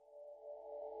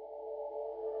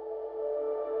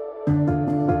Well,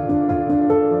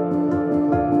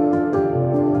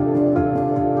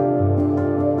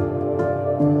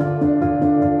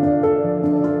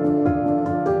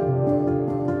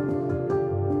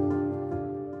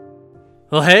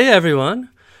 hey everyone.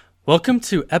 Welcome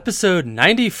to episode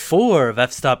 94 of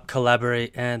F-Stop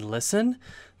Collaborate and Listen.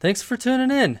 Thanks for tuning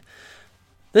in.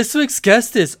 This week's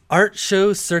guest is art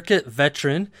show circuit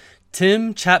veteran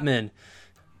Tim Chapman.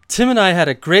 Tim and I had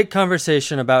a great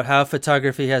conversation about how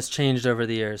photography has changed over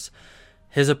the years,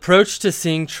 his approach to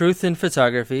seeing truth in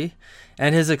photography,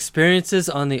 and his experiences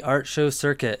on the art show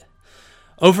circuit.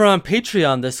 Over on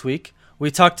Patreon this week, we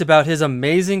talked about his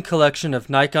amazing collection of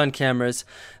Nikon cameras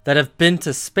that have been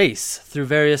to space through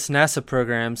various NASA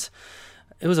programs.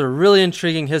 It was a really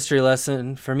intriguing history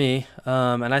lesson for me,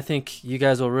 and I think you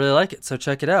guys will really like it, so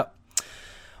check it out.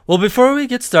 Well, before we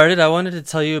get started, I wanted to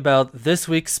tell you about this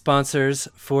week's sponsors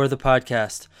for the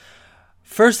podcast.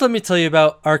 First, let me tell you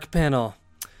about ArcPanel.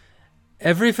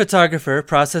 Every photographer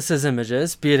processes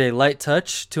images, be it a light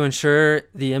touch to ensure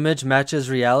the image matches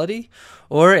reality,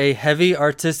 or a heavy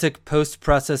artistic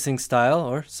post-processing style,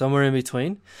 or somewhere in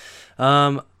between.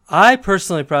 I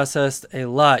personally processed a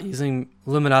lot using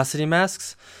luminosity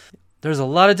masks. There's a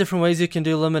lot of different ways you can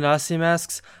do luminosity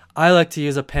masks. I like to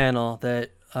use a panel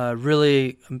that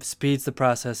really speeds the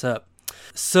process up.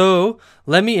 So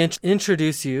let me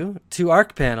introduce you to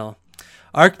ArcPanel.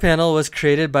 ArcPanel was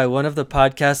created by one of the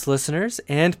podcast listeners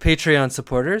and Patreon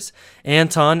supporters,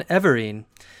 Anton Everine.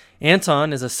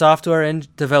 Anton is a software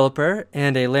developer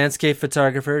and a landscape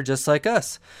photographer just like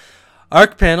us.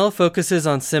 ArcPanel focuses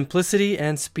on simplicity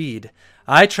and speed.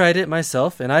 I tried it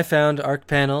myself and I found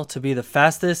ArcPanel to be the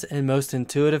fastest and most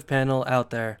intuitive panel out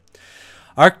there.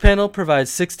 ArcPanel provides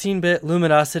 16-bit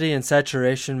luminosity and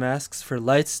saturation masks for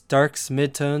lights, darks,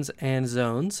 midtones, and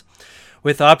zones,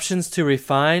 with options to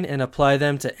refine and apply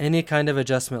them to any kind of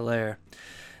adjustment layer.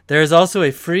 There is also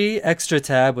a free extra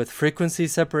tab with frequency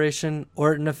separation,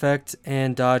 Orton effect,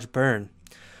 and dodge burn.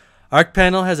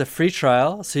 ArcPanel has a free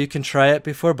trial, so you can try it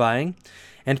before buying,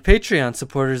 and Patreon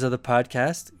supporters of the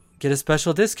podcast get a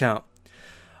special discount.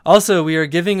 Also, we are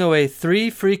giving away 3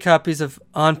 free copies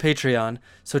on Patreon,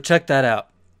 so check that out.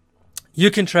 You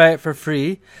can try it for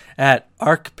free at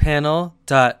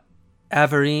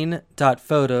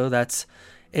arcpanel.averin.photo. That's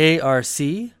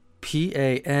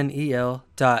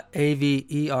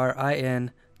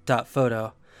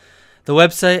arcpanel.averin.photo. The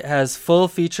website has full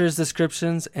features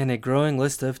descriptions and a growing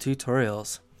list of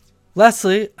tutorials.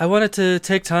 Lastly, I wanted to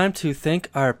take time to thank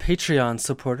our Patreon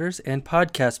supporters and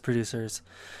podcast producers.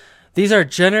 These are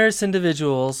generous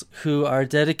individuals who are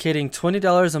dedicating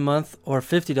 $20 a month or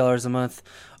 $50 a month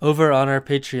over on our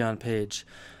Patreon page.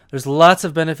 There's lots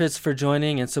of benefits for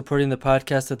joining and supporting the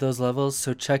podcast at those levels,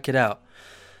 so check it out.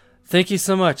 Thank you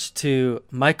so much to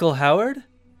Michael Howard,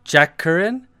 Jack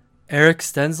Curran, Eric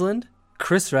Stensland,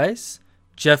 Chris Rice,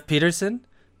 Jeff Peterson,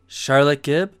 Charlotte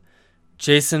Gibb,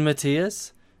 Jason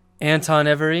Matias, Anton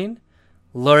Everine,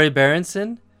 Laurie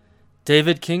Berenson,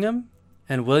 David Kingham,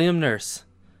 and William Nurse.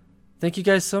 Thank you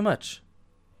guys so much.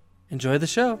 Enjoy the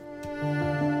show.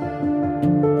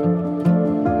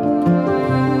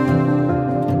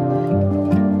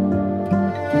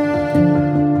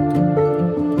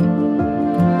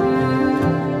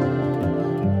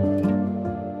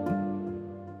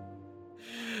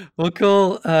 Well,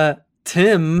 cool.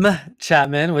 Tim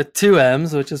Chapman with 2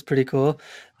 M's, which is pretty cool.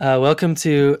 Welcome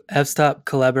to F-Stop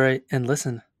Collaborate and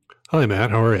Listen. Hi,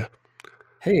 Matt. How are you?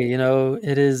 Hey,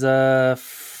 it is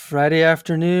Friday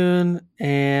afternoon,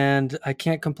 and I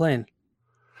can't complain.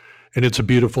 And it's a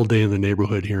beautiful day in the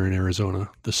neighborhood here in Arizona.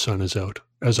 The sun is out,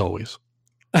 as always.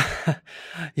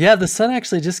 Yeah, the sun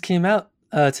actually just came out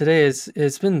today.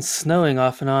 It's been snowing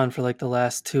off and on for like the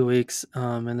last 2 weeks,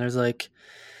 and there's I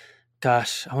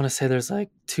want to say there's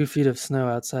 2 feet of snow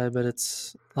outside, but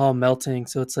it's all melting,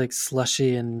 so it's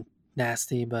slushy and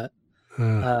nasty. But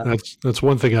that's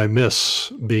one thing I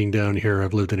miss being down here.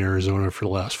 I've lived in Arizona for the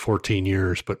last 14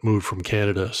 years, but moved from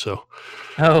Canada, so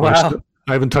wow,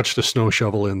 I haven't touched a snow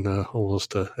shovel in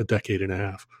almost a decade and a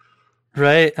half.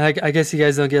 Right. I guess you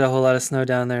guys don't get a whole lot of snow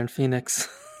down there in Phoenix.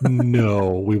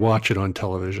 No, we watch it on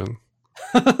television.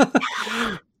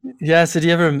 Yeah. So do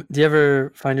you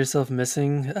ever find yourself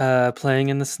missing playing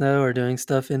in the snow or doing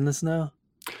stuff in the snow?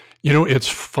 It's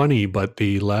funny, but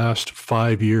the last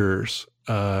 5 years,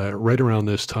 right around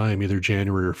this time, either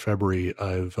January or February,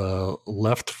 I've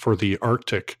left for the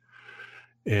Arctic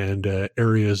and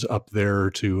areas up there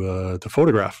to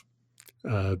photograph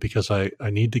because I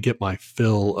need to get my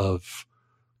fill of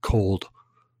cold.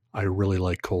 I really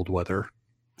like cold weather,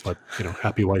 but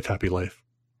happy wife, happy life.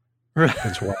 Right.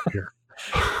 That's why I'm here.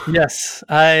 Yes,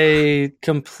 I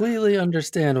completely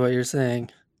understand what you're saying.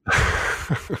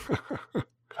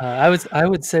 I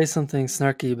would say something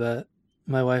snarky, but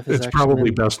my wife is It's probably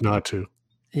actually best not to,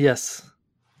 yes,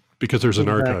 because there's an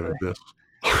archive exactly. of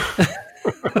this.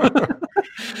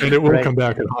 And it will Right. come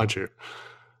back and haunt you.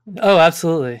 Oh,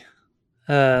 absolutely.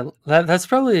 That's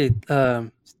probably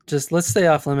just let's stay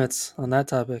off limits on that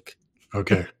topic.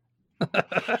 Okay.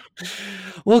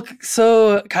 Well,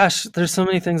 so gosh, there's so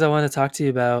many things I want to talk to you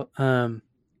about.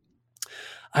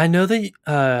 I know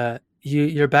that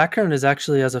your background is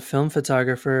actually as a film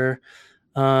photographer,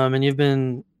 and you've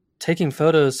been taking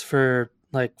photos for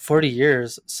like 40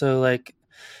 years. So like,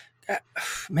 uh,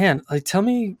 man, like tell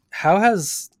me, how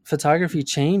has photography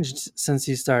changed since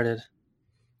you started?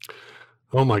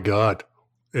 Oh my God.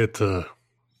 It,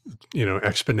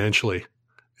 exponentially.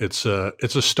 It's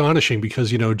astonishing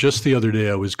because, just the other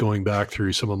day I was going back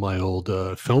through some of my old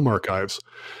film archives,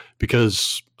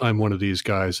 because I'm one of these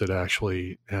guys that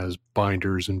actually has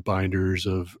binders and binders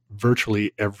of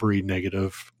virtually every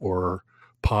negative or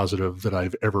positive that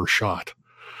I've ever shot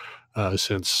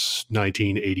since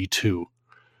 1982.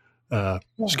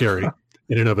 Scary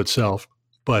in and of itself.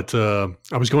 But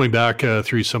I was going back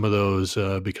through some of those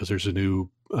because there's an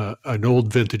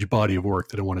old vintage body of work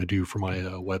that I want to do for my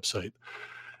website.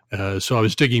 So I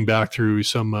was digging back through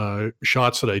some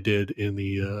shots that I did in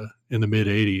the mid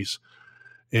 '80s,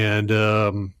 and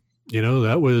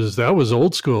that was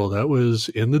old school. That was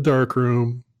in the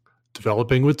darkroom,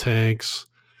 developing with tanks,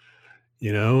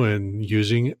 and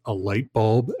using a light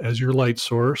bulb as your light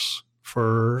source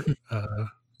for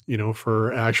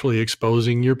actually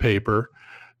exposing your paper,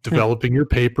 developing your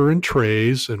paper in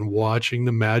trays, and watching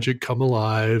the magic come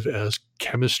alive as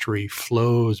chemistry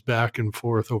flows back and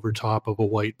forth over top of a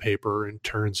white paper and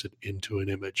turns it into an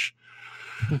image.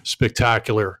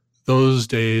 Spectacular. Those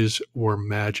days were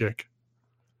magic.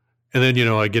 And then,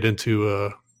 I get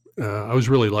into, I was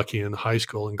really lucky in high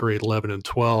school in grade 11 and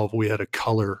 12. We had a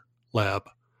color lab.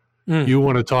 You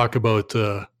want to talk about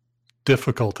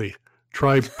difficulty.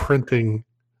 Try printing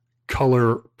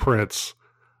color prints,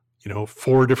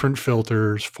 4 different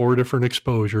filters, 4 different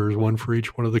exposures, one for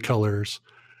each one of the colors,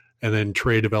 and then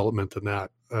tray development in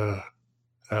that.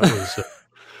 That was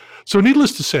so.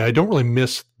 Needless to say, I don't really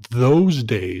miss those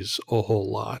days a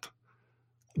whole lot.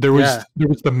 There was Yeah. there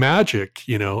was the magic,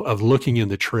 of looking in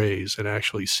the trays and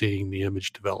actually seeing the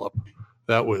image develop.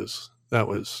 That was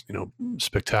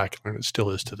spectacular, and it still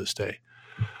is to this day.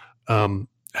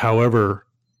 However,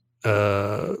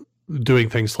 doing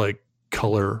things like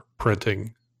color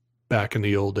printing back in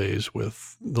the old days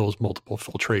with those multiple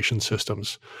filtration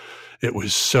systems, it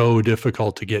was so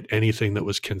difficult to get anything that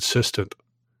was consistent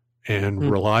and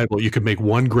Mm. reliable. You could make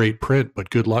one great print, but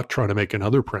good luck trying to make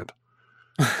another print.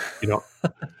 You know,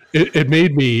 it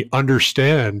made me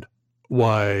understand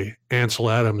why Ansel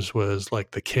Adams was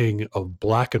like the king of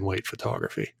black and white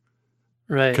photography,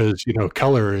 Right. because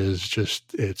color is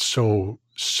just, it's so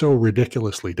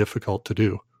ridiculously difficult to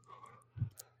do.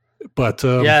 But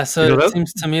Yeah, so it that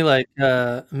seems to me like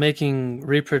making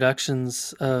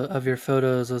reproductions of your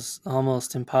photos was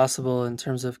almost impossible in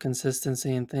terms of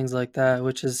consistency and things like that,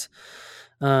 which is,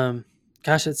 um,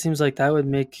 gosh, it seems like that would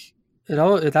make it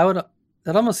all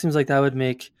that almost seems like that would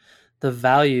make the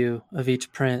value of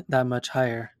each print that much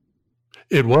higher.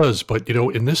 it was, but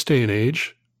in this day and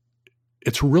age,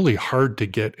 it's really hard to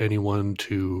get anyone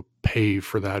to pay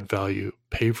for that value,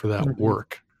 pay for that Hmm.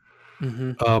 work.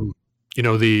 Hmm. Um,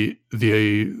 the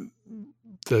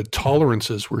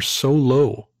tolerances were so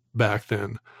low back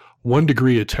then. 1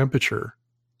 degree of temperature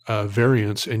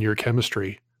variance in your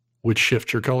chemistry would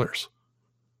shift your colors.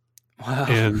 Wow.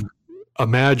 And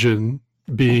imagine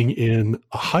being in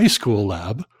a high school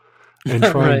lab and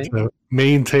trying Right. to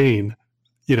maintain,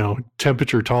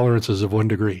 temperature tolerances of 1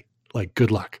 degree. Like,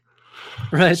 good luck.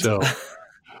 Right. So,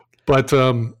 but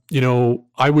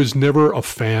I was never a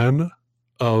fan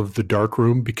of the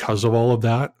darkroom because of all of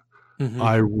that. Hmm.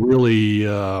 I really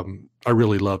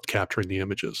loved capturing the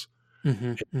images,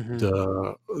 Hmm. Hmm.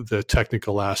 the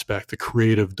technical aspect, the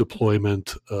creative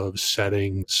deployment of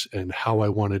settings, and how I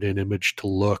wanted an image to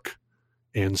look,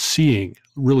 and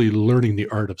really learning the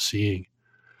art of seeing.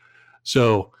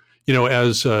 So,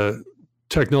 as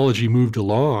technology moved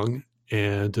along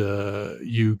and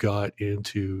you got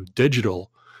into digital,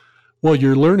 well,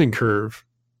 your learning curve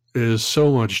is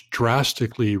so much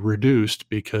drastically reduced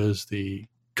because the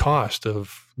cost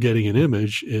of getting an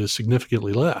image is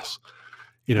significantly less.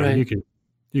 Right.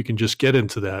 You can just get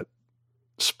into that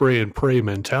spray and pray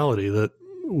mentality that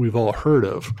we've all heard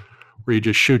of, where you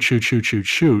just shoot, shoot, shoot, shoot,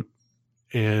 shoot,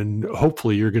 and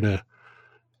hopefully you're going to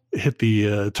hit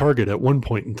the target at one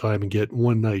point in time and get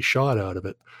one nice shot out of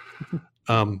it.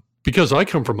 Because I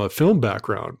come from a film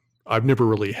background, I've never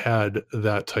really had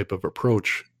that type of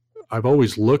approach. I've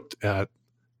always looked at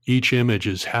each image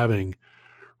as having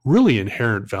really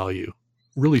inherent value,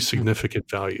 really significant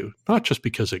value, not just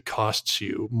because it costs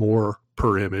you more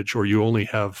per image or you only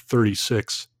have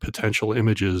 36 potential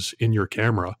images in your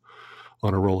camera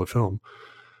on a roll of film.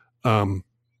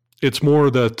 It's more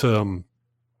that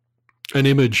an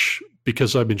image,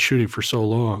 because I've been shooting for so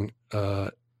long,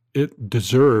 it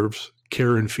deserves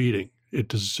care and feeding. It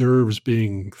deserves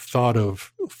being thought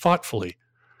of thoughtfully,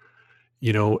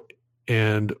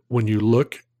 and when you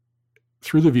look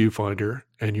through the viewfinder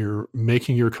and you're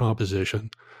making your composition,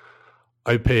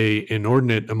 I pay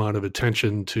inordinate amount of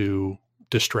attention to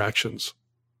distractions.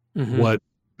 Mm-hmm. What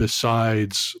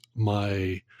besides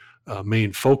my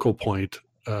main focal point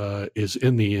is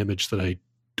in the image that I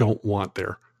don't want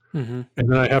there. Mm-hmm. And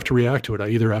then I have to react to it. I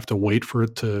either have to wait for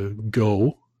it to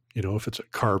go, if it's a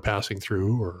car passing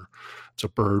through or it's a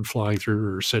bird flying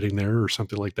through or sitting there or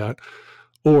something like that,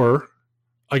 or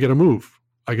I got to move.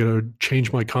 I got to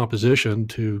change my composition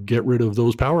to get rid of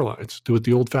those power lines. Do it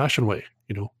the old-fashioned way,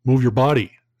 move your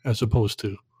body as opposed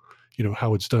to,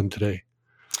 how it's done today.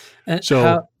 And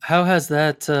so, how has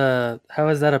that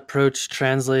approach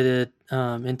translated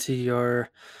into your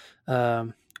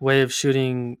way of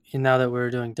shooting now that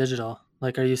we're doing digital?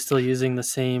 Like, are you still using the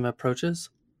same approaches?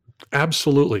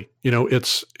 Absolutely.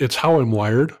 It's how I'm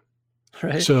wired.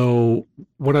 Right. So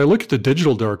when I look at the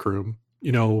digital darkroom,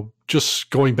 just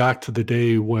going back to the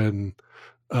day when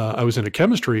I was in a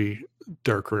chemistry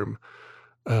darkroom,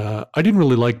 I didn't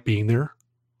really like being there.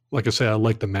 Like I say, I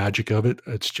like the magic of it.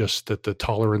 It's just that the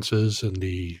tolerances and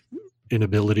the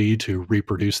inability to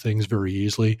reproduce things very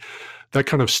easily, that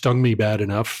kind of stung me bad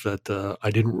enough that I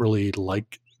didn't really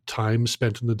like time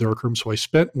spent in the darkroom. So I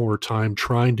spent more time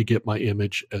trying to get my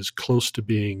image as close to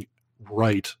being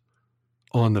right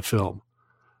on the film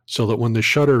so that when the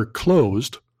shutter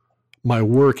closed, my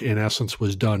work in essence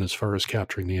was done as far as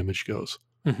capturing the image goes.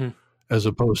 Mm-hmm. As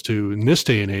opposed to in this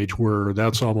day and age where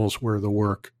that's almost where the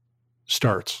work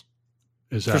starts.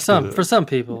 For some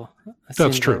people.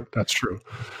 That's true. That's true.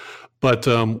 But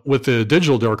with the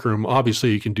digital darkroom,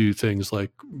 obviously you can do things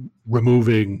like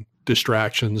removing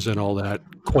distractions and all that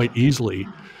quite easily.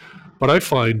 But I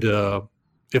find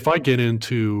if I get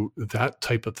into that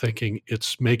type of thinking,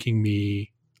 it's making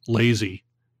me lazy,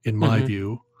 in my mm-hmm.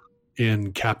 view,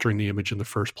 in capturing the image in the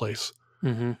first place.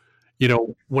 Mm-hmm.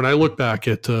 When I look back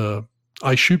at,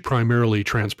 I shoot primarily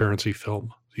transparency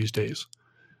film these days.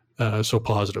 So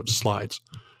positive slides.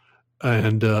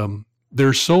 And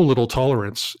there's so little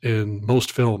tolerance in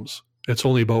most films. It's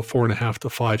only about 4.5 to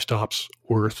 5 stops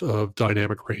worth of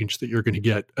dynamic range that you're going to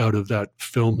get out of that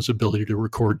film's ability to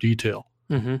record detail.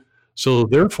 Mm-hmm. So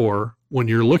therefore, when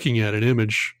you're looking at an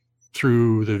image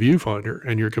through the viewfinder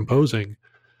and you're composing,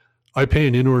 I pay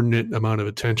an inordinate amount of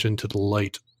attention to the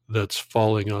light that's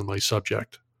falling on my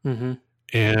subject. Mm-hmm.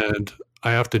 And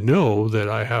I have to know that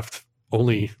I have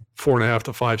only 4.5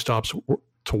 to 5 stops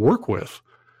to work with.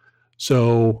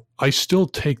 So I still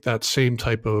take that same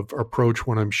type of approach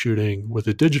when I'm shooting with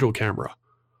a digital camera.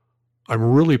 I'm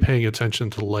really paying attention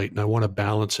to the light and I want to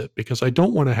balance it because I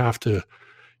don't want to have to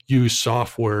use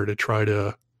software to try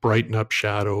to brighten up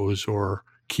shadows or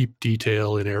keep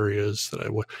detail in areas that I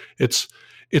would.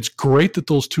 It's great that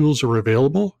those tools are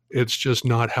available. It's just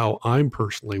not how I'm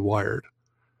personally wired.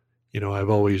 I've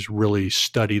always really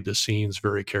studied the scenes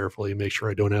very carefully, make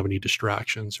sure I don't have any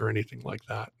distractions or anything like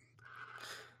that.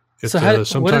 It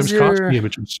sometimes costs me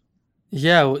images.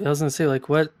 Yeah, I was going to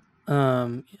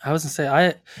say,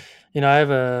 I have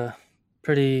a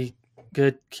pretty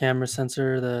good camera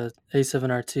sensor, the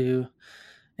A7R2,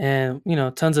 and,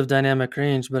 tons of dynamic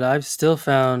range, but I've still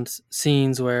found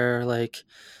scenes where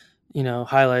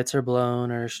highlights are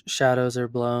blown or shadows are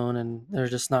blown and they're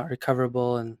just not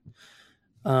recoverable. And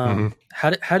mm-hmm.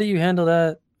 How do you handle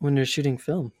that when you're shooting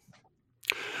film?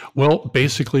 Well,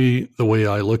 basically the way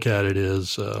I look at it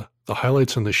is the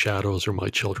highlights and the shadows are my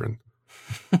children.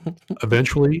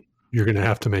 Eventually, you're going to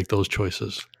have to make those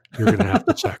choices. You're going to have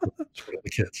to sacrifice for the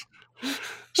kids.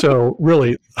 So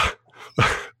really,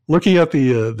 looking at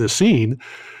the scene,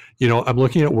 I'm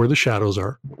looking at where the shadows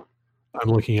are. I'm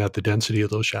looking at the density of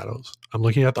those shadows. I'm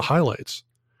looking at the highlights.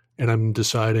 And I'm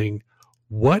deciding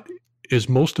what is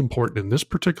most important in this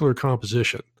particular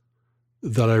composition,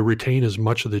 that I retain as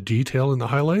much of the detail in the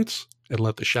highlights and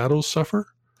let the shadows suffer,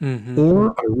 mm-hmm.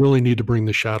 or I really need to bring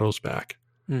the shadows back.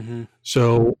 Mm-hmm.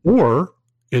 So, or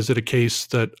is it a case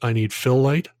that I need fill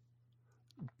light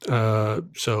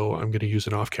So I'm going to use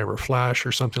an off-camera flash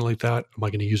or something like that. Am I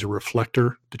going to use a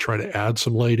reflector to try to add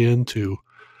some light in to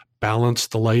balance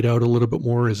the light out a little bit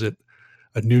more? Is it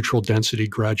a neutral density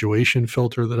graduation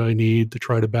filter that I need to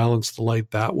try to balance the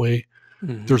light that way?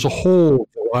 Mhm. There's a whole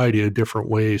variety of different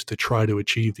ways to try to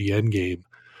achieve the end game.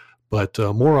 But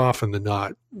more often than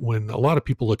not, when a lot of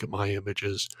people look at my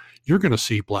images, you're going to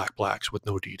see blacks with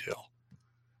no detail.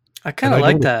 I kind of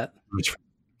like that.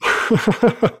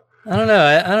 I don't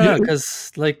know. I don't know,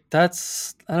 because like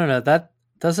that's, I don't know, that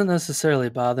doesn't necessarily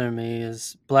bother me.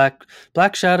 Is black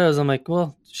shadows? I'm like,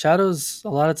 well, shadows a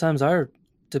lot of times are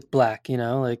black.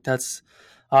 Like that's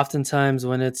oftentimes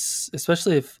when it's,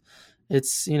 especially if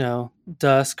it's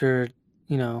dusk or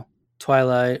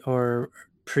twilight or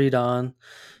pre-dawn.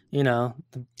 The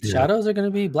shadows are going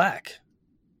to be black.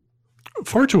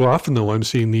 Far too often, though, I'm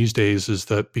seeing these days is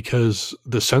that because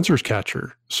the sensors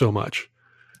capture so much,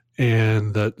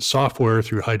 and that software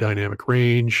through high dynamic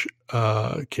range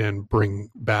can bring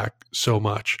back so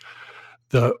much,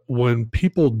 that when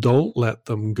people don't let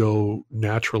them go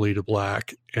naturally to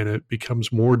black and it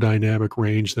becomes more dynamic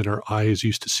range than our eye is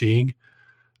used to seeing,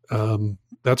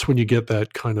 that's when you get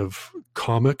that kind of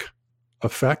comic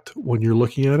effect when you're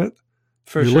looking at it.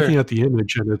 You're looking at the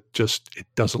image and it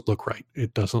doesn't look right.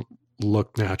 It doesn't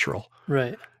look natural.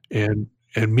 Right. And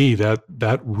me,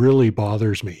 that really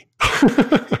bothers me.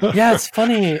 Yeah, it's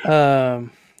funny.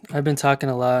 I've been talking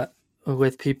a lot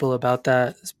with people about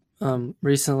that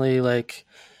recently, like,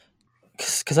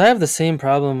 because I have the same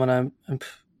problem when I'm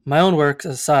my own work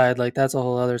aside. Like that's a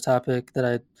whole other topic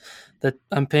that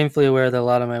I'm painfully aware that a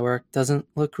lot of my work doesn't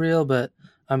look real, but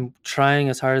I'm trying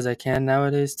as hard as I can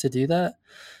nowadays to do that.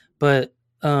 But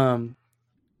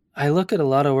I look at a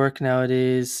lot of work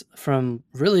nowadays from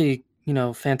really,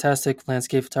 fantastic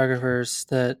landscape photographers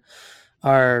that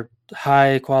are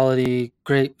high quality,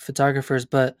 great photographers.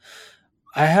 But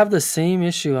I have the same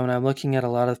issue when I'm looking at a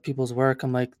lot of people's work.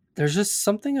 I'm like, there's just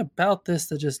something about this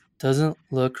that just doesn't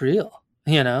look real,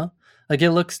 like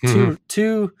it looks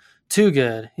too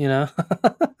good,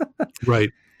 Right.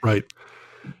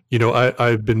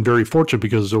 I've been very fortunate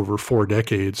because over 4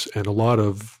 decades and a lot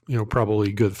of,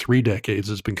 probably good 3 decades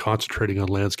has been concentrating on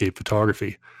landscape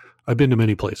photography. I've been to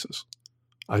many places.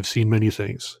 I've seen many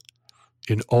things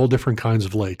in all different kinds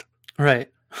of light. Right.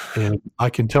 And I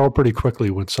can tell pretty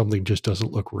quickly when something just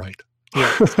doesn't look right.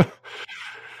 Yeah.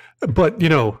 But,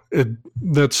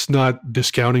 that's not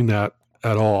discounting that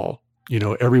at all.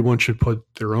 Everyone should put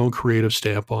their own creative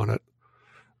stamp on it.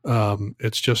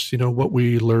 It's just, what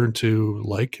we learn to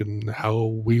like and how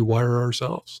we wire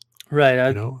ourselves. Right. I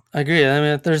agree. I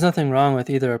mean, there's nothing wrong with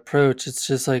either approach. It's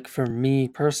just like for me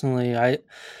personally,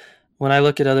 when I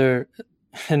look at other,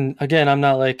 and again, I'm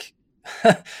not like,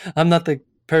 I'm not the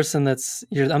person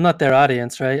I'm not their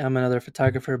audience, right? I'm another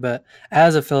photographer, but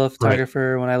as a fellow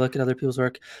photographer, when I look at other people's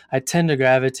work, I tend to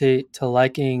gravitate to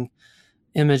liking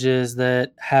images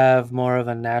that have more of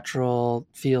a natural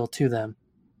feel to them.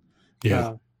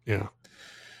 Yeah. Yeah.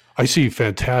 I see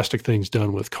fantastic things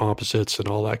done with composites and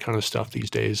all that kind of stuff these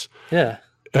days. Yeah.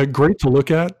 Great to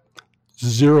look at.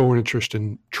 Zero interest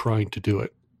in trying to do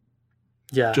it.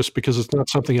 Yeah. Just because it's not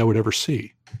something I would ever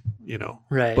see,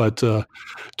 Right. But I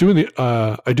do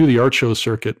the art show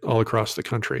circuit all across the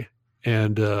country.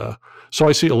 And so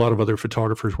I see a lot of other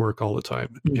photographers work all the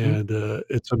time. Mm-hmm. And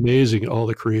it's amazing all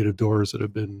the creative doors that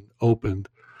have been opened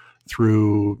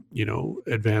through,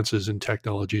 advances in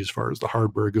technology as far as the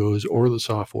hardware goes or the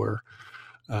software.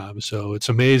 So it's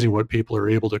amazing what people are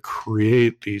able to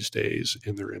create these days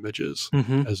in their images,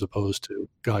 as opposed to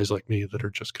guys like me that are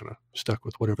just kind of stuck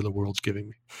with whatever the world's giving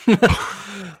me.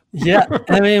 Yeah.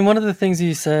 I mean, one of the things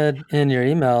you said in your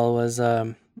email was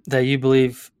that you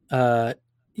believe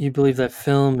that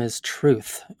film is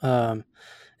truth.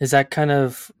 Is that kind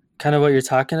of what you're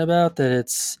talking about? That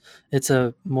it's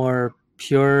a more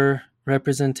pure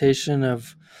representation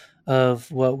of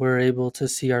what we're able to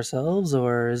see ourselves,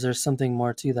 or is there something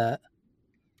more to that?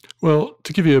 Well,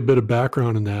 to give you a bit of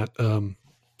background in that,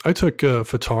 I took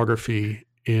photography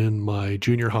in my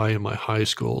junior high and my high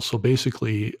school. So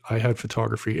basically, I had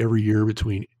photography every year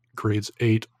between grades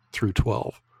 8 through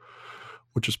 12,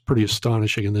 which is pretty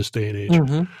astonishing in this day and age.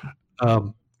 Mm-hmm.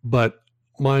 But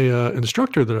my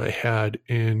instructor that I had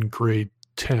in grade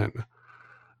 10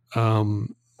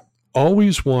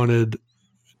 always wanted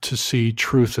to see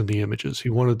truth in the images. He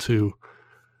wanted to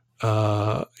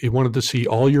see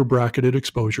all your bracketed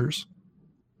exposures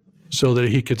so that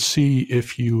he could see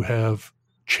if you have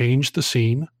changed the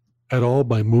scene at all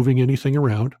by moving anything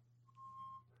around.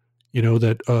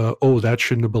 That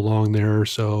shouldn't have belonged there.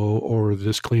 So, or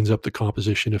this cleans up the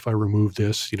composition if I remove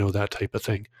this, that type of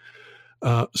thing.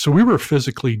 So we were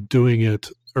physically doing it,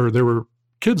 or there were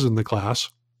kids in the class.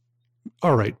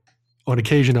 All right. On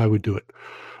occasion, I would do it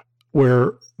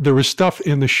where there was stuff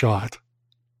in the shot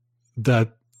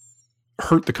that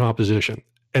hurt the composition.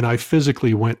 And I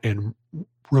physically went and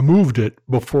removed it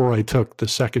before I took the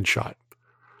second shot.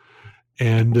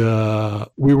 And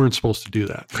we weren't supposed to do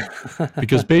that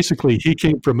because basically he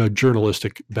came from a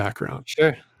journalistic background.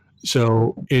 Sure.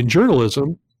 So in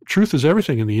journalism, truth is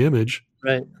everything in the image.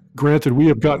 Right. Granted, we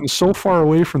have gotten so far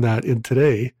away from that in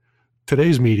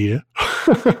today's media.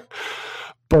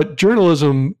 But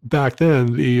journalism back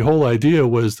then, the whole idea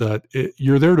was that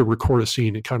you're there to record a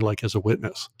scene and kind of like as a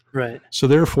witness. Right. So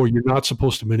therefore, you're not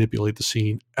supposed to manipulate the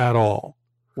scene at all.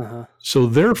 Uh-huh. So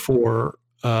therefore,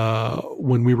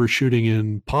 when we were shooting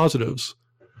in positives,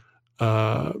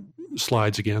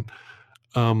 slides again,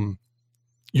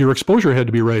 your exposure had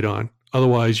to be right on.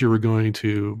 Otherwise, you were going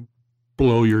to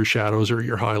blow your shadows or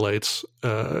your highlights.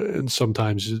 And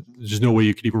sometimes there's no way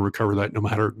you could even recover that no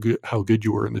matter how good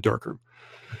you were in the darkroom.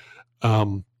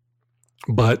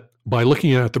 But by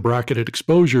looking at the bracketed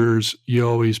exposures, you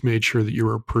always made sure that you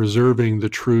were preserving the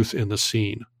truth in the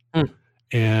scene. Mm.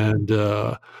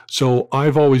 And so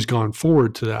I've always gone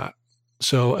forward to that.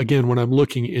 So again, when I'm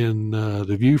looking in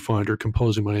the viewfinder,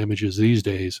 composing my images these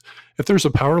days, if there's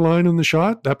a power line in the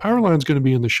shot, that power line is going to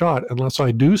be in the shot unless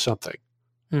I do something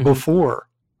before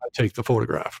I take the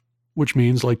photograph, which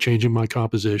means like changing my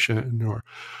composition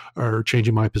or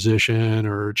changing my position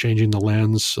or changing the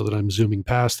lens so that I'm zooming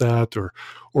past that or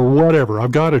whatever.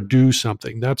 I've got to do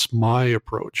something. That's my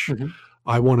approach.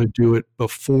 I want to do it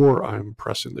before I'm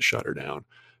pressing the shutter down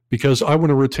because I want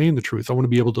to retain the truth. I want to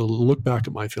be able to look back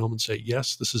at my film and say,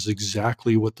 yes, this is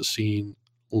exactly what the scene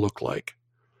looked like.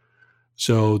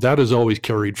 So that is always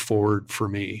carried forward for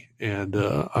me. And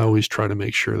I always try to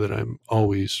make sure that I'm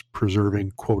always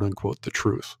preserving, quote unquote, the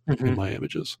truth in my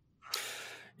images.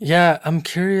 Yeah, I'm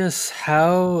curious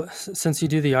how, since you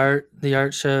do the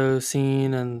art show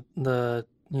scene and the,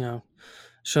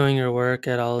 showing your work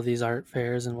at all of these art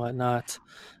fairs and whatnot,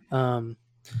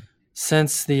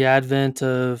 since the advent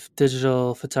of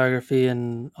digital photography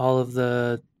and all of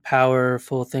the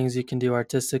powerful things you can do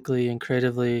artistically and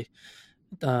creatively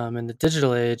in the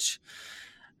digital age,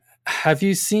 have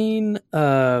you seen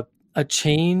a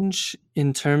change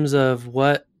in terms of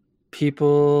what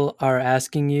people are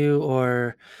asking you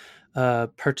or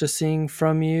purchasing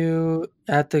from you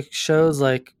at the shows?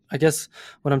 Like, I guess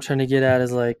what I'm trying to get at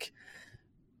is like,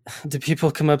 do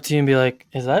people come up to you and be like,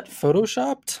 is that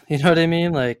photoshopped? You know what I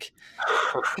mean? Like,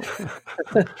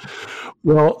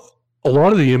 well, a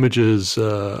lot of the images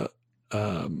that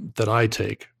I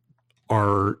take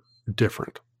are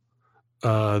different.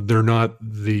 They're not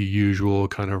the usual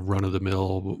kind of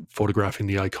run-of-the-mill photographing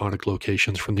the iconic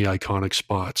locations from the iconic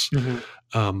spots.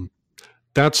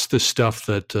 That's the stuff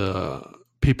that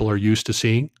people are used to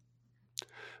seeing.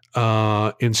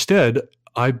 Instead,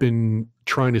 I've been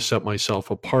trying to set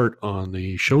myself apart on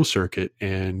the show circuit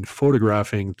and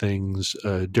photographing things,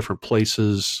 different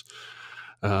places,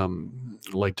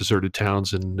 like deserted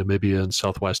towns in Namibia and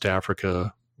Southwest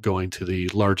Africa, going to the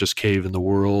largest cave in the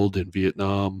world in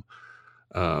Vietnam,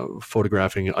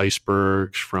 photographing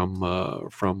icebergs from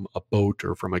a boat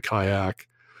or from a kayak,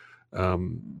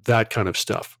 that kind of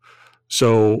stuff.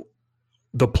 So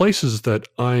the places that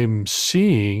I'm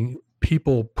seeing,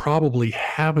 people probably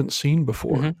haven't seen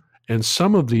before. And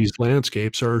some of these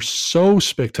landscapes are so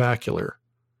spectacular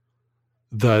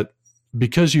that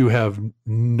because you have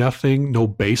nothing, no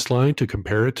baseline to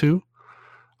compare it to,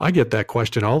 I get that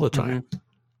question all the time.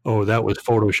 Oh, that was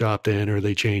photoshopped in, or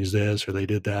they changed this, or they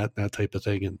did that type of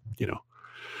thing. And,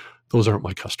 those aren't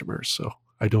my customers, so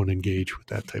I don't engage with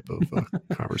that type of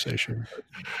conversation.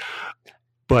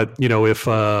 But, if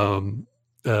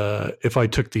I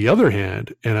took the other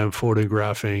hand and I'm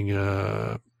photographing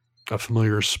a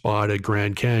familiar spot at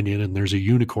Grand Canyon and there's a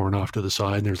unicorn off to the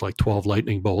side and there's like 12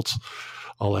 lightning bolts,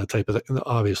 all that type of thing,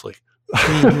 obviously,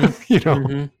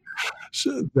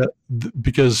 so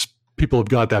because people have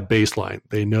got that baseline.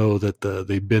 They know that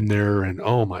they've been there and,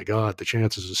 oh my God, the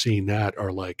chances of seeing that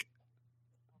are like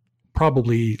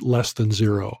probably less than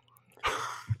zero.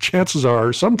 Chances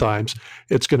are sometimes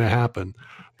it's going to happen,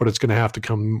 but it's going to have to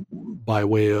come by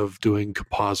way of doing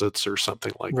composites or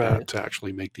something like that to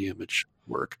actually make the image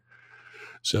work.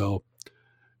 So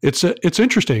it's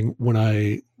interesting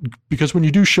because when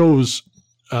you do shows,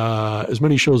 as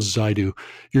many shows as I do,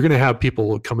 you're going to have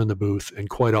people come in the booth, and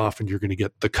quite often you're going to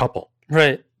get the couple.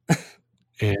 Right.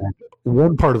 And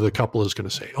one part of the couple is going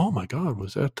to say, oh my God,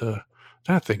 was that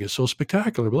thing is so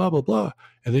spectacular, blah, blah, blah.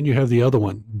 And then you have the other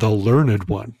one, the learned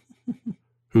one,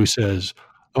 who says,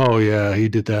 oh yeah, he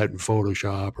did that in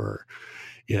Photoshop, or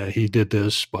yeah, he did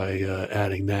this by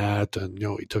adding that, and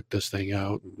he took this thing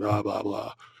out, and blah blah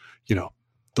blah. You know,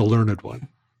 the learned one.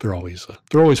 They're always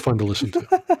fun to listen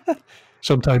to.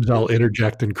 Sometimes I'll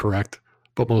interject and correct,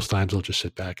 but most times I'll just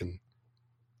sit back and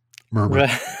murmur.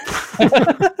 Right.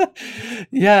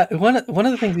 Yeah, one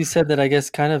of the things you said that I guess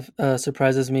kind of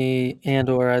surprises me, and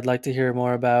or I'd like to hear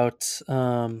more about,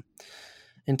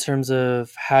 in terms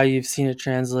of how you've seen it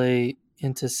translate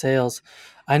into sales.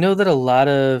 I know that a lot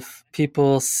of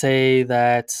people say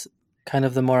that kind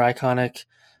of the more iconic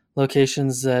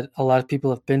locations that a lot of people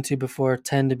have been to before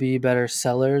tend to be better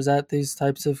sellers at these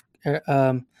types of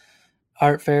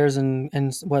art fairs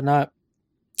and whatnot.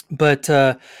 But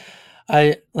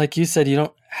I, like you said, you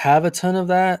don't have a ton of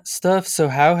that stuff. So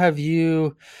how have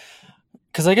you?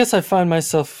 Because I guess I find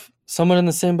myself somewhat in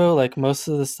the same boat. Like most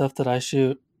of the stuff that I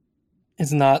shoot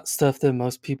is not stuff that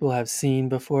most people have seen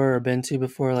before or been to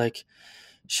before. Like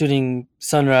shooting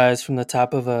sunrise from the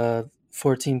top of a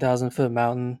 14,000-foot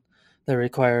mountain that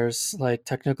requires like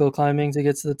technical climbing to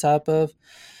get to the top of,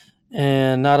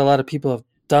 and not a lot of people have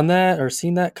done that or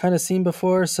seen that kind of scene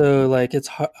before. So like it's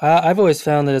I've always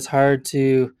found that it's hard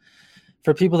to,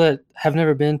 for people that have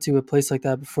never been to a place like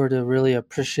that before, to really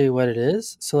appreciate what it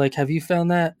is. So like, have you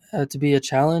found that to be a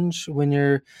challenge when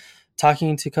you're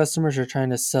talking to customers or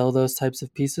trying to sell those types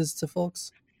of pieces to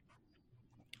folks?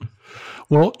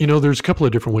 Well, there's a couple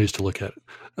of different ways to look at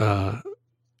it.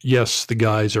 Yes, the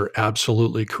guys are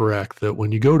absolutely correct that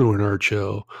when you go to an art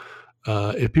show,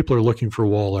 if people are looking for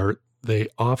wall art, they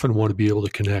often want to be able to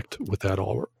connect with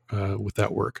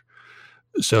that work.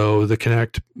 So the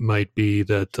connect might be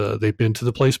that they've been to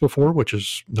the place before, which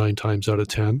is 9 times out of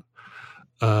 10,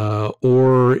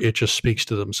 or it just speaks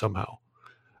to them somehow.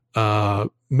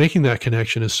 Making that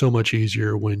connection is so much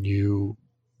easier when you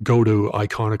go to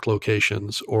iconic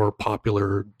locations or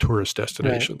popular tourist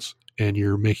destinations, right, and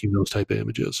you're making those type of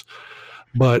images.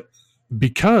 But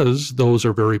because those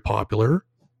are very popular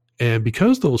and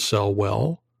because those sell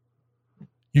well,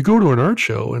 you go to an art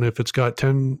show, and if it's got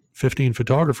 10, 15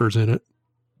 photographers in it,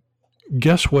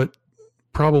 guess what?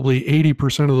 Probably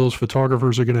 80% of those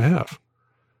photographers are going to have.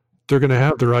 They're going to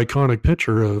have their iconic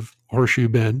picture of Horseshoe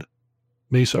Bend,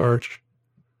 Mesa Arch.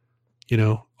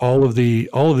 All of the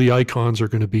icons are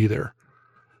going to be there.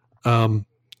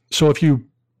 So if you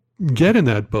get in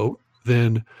that boat,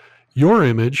 then your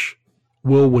image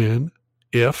will win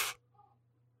if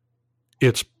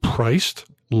it's priced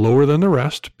lower than the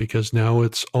rest, because now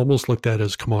it's almost looked at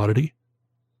as commodity,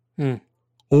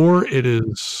 or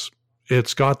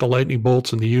it's got the lightning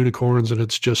bolts and the unicorns, and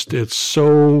it's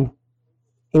so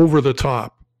over the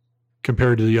top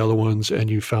compared to the other ones, and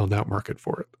you found that market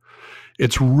for it.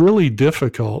 It's really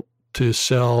difficult to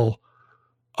sell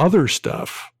other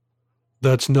stuff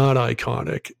that's not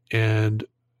iconic and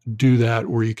do that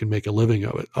where you can make a living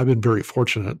of it. I've been very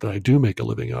fortunate that I do make a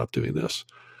living off doing this,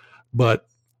 but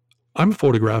I'm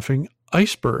photographing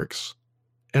icebergs,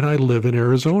 and I live in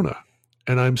Arizona,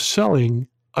 and I'm selling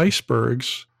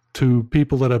icebergs to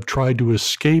people that have tried to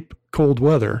escape cold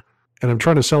weather, and I'm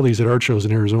trying to sell these at art shows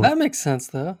in Arizona. That makes sense,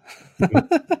 though.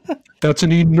 That's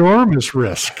an enormous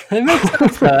risk. It makes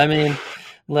sense, though. I mean,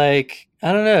 like,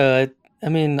 I don't know. I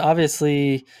mean,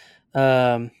 obviously,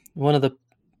 one of the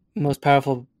most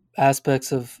powerful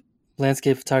aspects of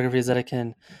landscape photography is that it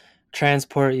can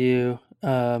transport you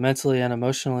mentally and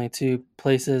emotionally to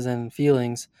places and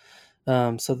feelings.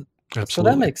 So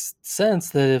that makes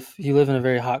sense that if you live in a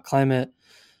very hot climate,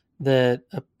 that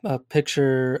a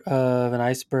picture of an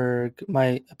iceberg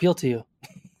might appeal to you.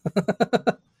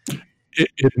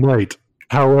 It might.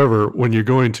 However, when you're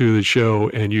going to the show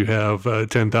and you have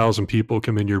 10,000 people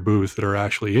come in your booth that are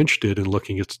actually interested in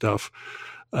looking at stuff,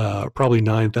 probably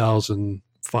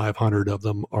 9,500 of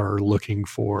them are looking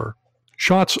for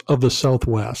shots of the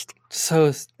Southwest.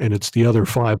 And it's the other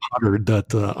 500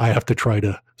 that I have to try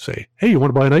to say, hey, you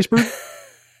want to buy an iceberg?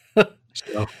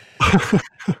 So,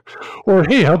 or,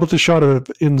 hey, how about the shot of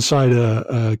inside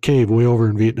a cave way over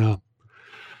in Vietnam?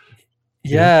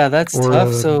 Yeah, that's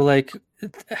tough. So like,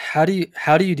 how do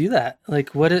you do that?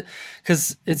 Like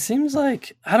because it seems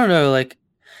like, I don't know, like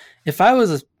if I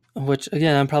was, which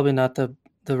again, I'm probably not the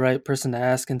right person to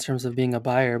ask in terms of being a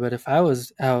buyer, but if I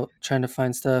was out trying to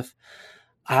find stuff,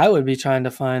 I would be trying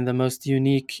to find the most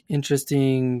unique,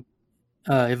 interesting,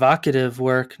 evocative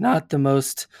work, not the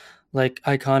most like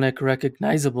iconic,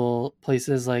 recognizable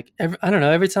places. Like I don't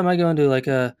know, every time I go into like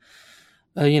a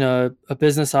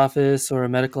business office or a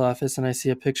medical office and I see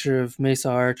a picture of Mesa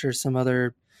Arch or some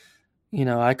other,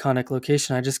 iconic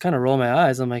location, I just kind of roll my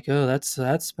eyes. I'm like, oh, that's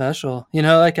special.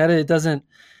 Like it doesn't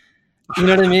You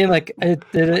know what I mean? Like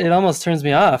it almost turns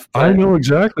me off. I But know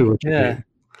exactly what you yeah, mean.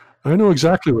 I know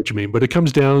exactly what you mean, but it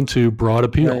comes down to broad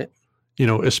appeal. right.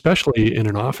 Especially in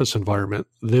an office environment,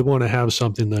 they want to have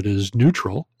something that is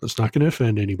neutral, that's not going to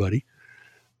offend anybody,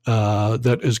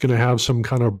 that is going to have some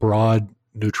kind of broad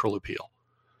neutral appeal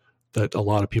that a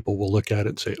lot of people will look at it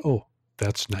and say, "Oh,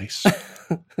 that's nice."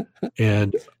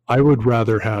 And I would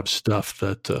rather have stuff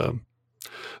that the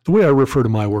way I refer to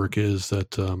my work is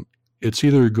that it's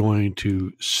either going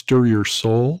to stir your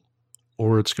soul,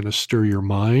 or it's going to stir your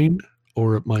mind,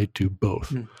 or it might do both.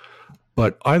 Hmm.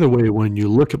 But either way, when you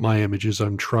look at my images,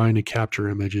 I'm trying to capture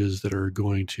images that are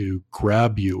going to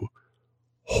grab you,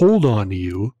 hold on to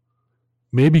you,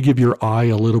 maybe give your eye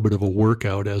a little bit of a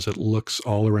workout as it looks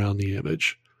all around the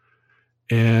image.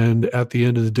 And at the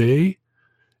end of the day,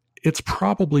 it's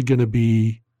probably going to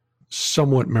be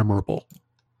somewhat memorable.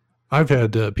 I've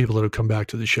had people that have come back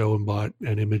to the show and bought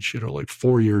an image, like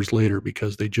 4 years later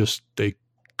because they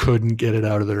couldn't get it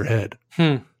out of their head.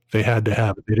 They had to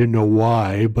have it. They didn't know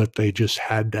why, but they just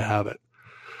had to have it.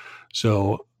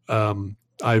 So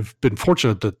I've been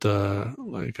fortunate that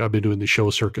I've been doing the show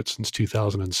circuit since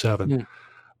 2007,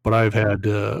 but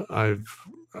I've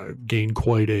gained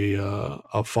quite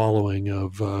a following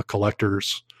of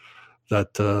collectors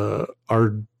that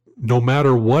are, no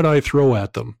matter what I throw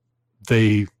at them,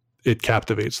 it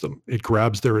captivates them. It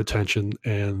grabs their attention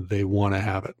and they want to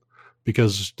have it.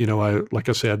 Because, like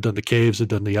I say, I've done the caves, I've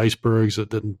done the icebergs, I've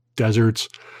done deserts.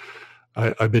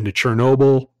 I've been to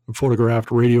Chernobyl and photographed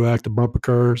radioactive bumper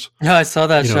cars. Yeah, I saw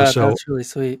that shot. That's really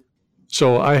sweet.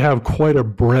 So I have quite a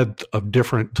breadth of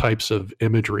different types of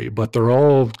imagery, but they're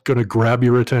all going to grab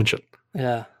your attention.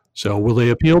 Yeah. So will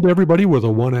they appeal to everybody? Will they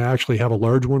want to actually have a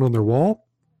large one on their wall?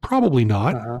 Probably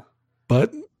not.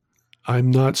 But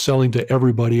I'm not selling to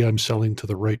everybody. I'm selling to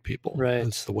the right people. Right.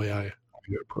 That's the way I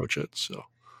approach it.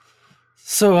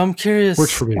 So I'm curious.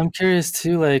 Works for me. I'm curious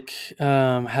too. Like,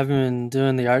 having been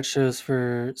doing the art shows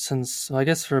for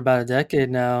about a decade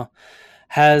now,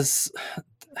 how does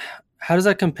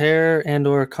that compare and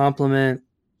or complement,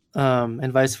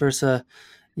 and vice versa,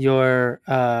 your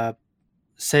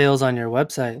sales on your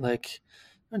website? Like,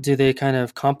 do they kind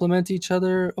of complement each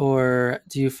other, or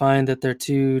do you find that they're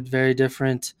two very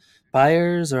different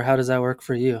buyers, or how does that work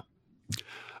for you?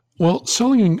 Well,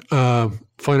 selling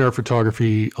fine art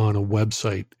photography on a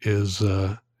website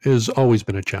is always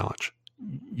been a challenge.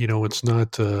 It's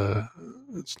not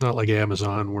like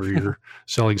Amazon where you're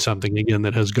selling something again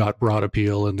that has got broad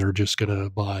appeal and they're just going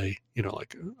to buy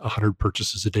like 100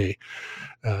 purchases a day.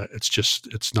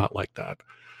 It's not like that.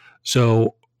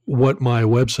 So what my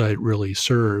website really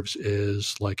serves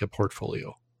is like a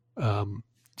portfolio,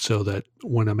 so that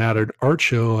when I'm at an art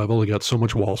show, I've only got so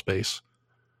much wall space.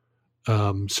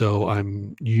 So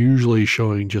I'm usually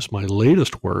showing just my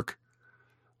latest work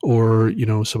or,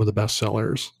 some of the best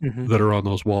sellers that are on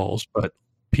those walls. But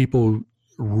people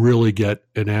really get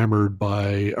enamored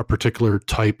by a particular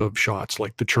type of shots,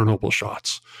 like the Chernobyl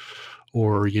shots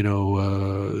or,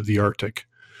 the Arctic,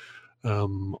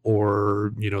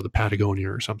 or, the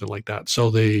Patagonia or something like that.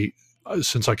 So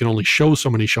since I can only show so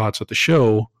many shots at the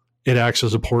show, it acts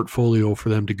as a portfolio for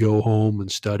them to go home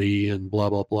and study and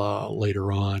blah, blah, blah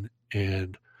later on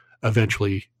and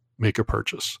eventually make a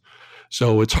purchase.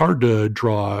 So it's hard to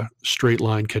draw straight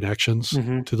line connections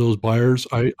to those buyers.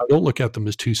 I don't look at them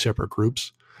as two separate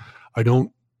groups.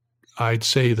 I'd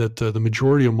say that the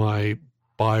majority of my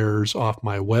buyers off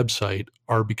my website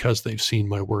are because they've seen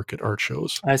my work at art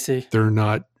shows. I see. They're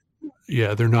not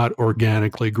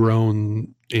organically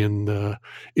grown in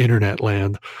internet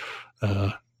land,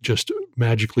 just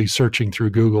magically searching through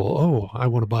Google. Oh, I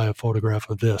want to buy a photograph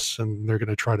of this. And they're going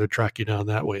to try to track you down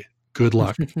that way. Good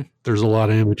luck. There's a lot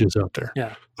of images out there.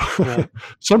 Yeah. Right.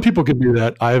 Some people can do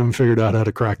that. I haven't figured out how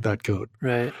to crack that code.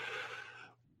 Right.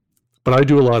 But I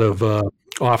do a lot of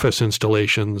office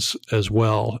installations as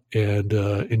well. And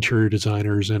interior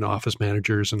designers and office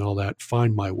managers and all that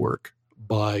find my work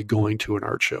by going to an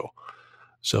art show.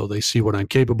 So they see what I'm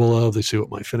capable of. They see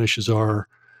what my finishes are.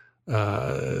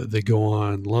 They go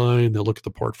online, they'll look at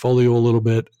the portfolio a little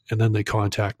bit, and then they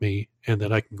contact me, and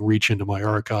then I can reach into my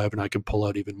archive and I can pull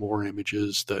out even more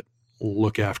images that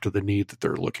look after the need that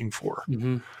they're looking for.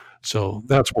 So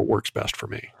that's what works best for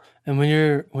me. And when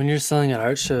you're selling at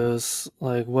art shows,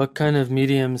 like what kind of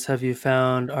mediums have you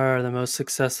found are the most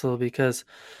successful? Because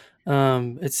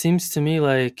it seems to me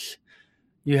like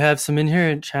you have some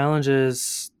inherent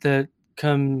challenges that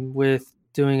come with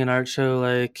doing an art show.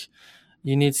 Like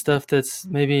you need stuff that's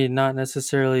maybe not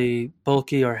necessarily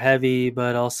bulky or heavy,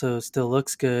 but also still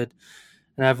looks good.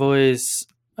 And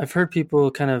I've heard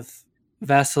people kind of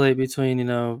vacillate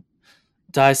between,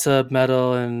 dye sub,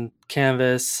 metal, and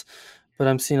canvas, but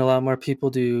I'm seeing a lot more people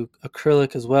do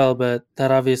acrylic as well. But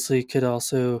that obviously could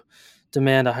also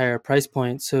demand a higher price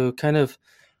point. So, kind of,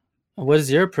 what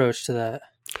is your approach to that?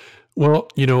 Well,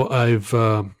 I've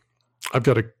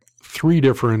got three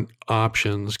different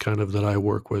options kind of that I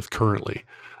work with currently.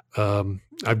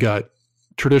 I've got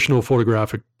traditional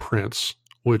photographic prints,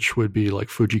 which would be like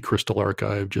Fuji Crystal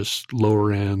Archive, just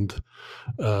lower end,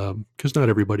 because not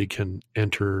everybody can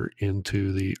enter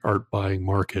into the art buying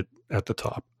market at the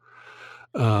top.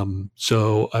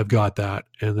 So I've got that.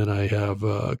 And then I have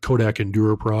Kodak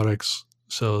Endura products.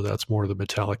 So that's more of the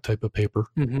metallic type of paper.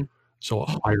 Mm-hmm. So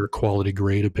a higher quality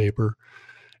grade of paper.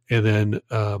 And then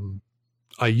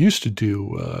I used to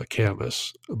do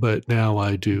canvas, but now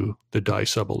I do the dye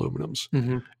subaluminums,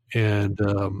 Mm-hmm. and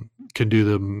can do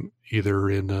them either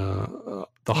in the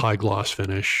high gloss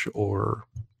finish or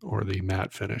the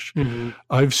matte finish. Mm-hmm.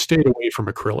 I've stayed away from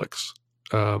acrylics.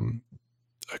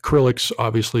 Acrylics,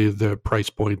 obviously, the price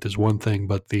point is one thing,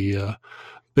 but the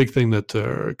big thing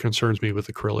that concerns me with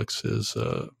acrylics is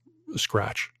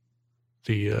scratch.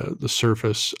 The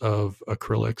surface of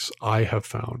acrylics, I have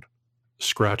found,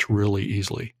 scratch really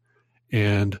easily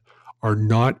and are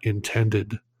not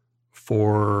intended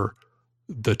for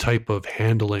the type of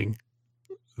handling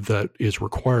that is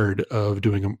required of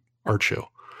doing an art show.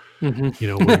 Mm-hmm.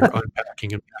 When you're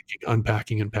unpacking and packing,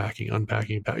 unpacking and packing,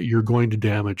 unpacking and packing, you're going to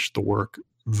damage the work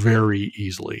very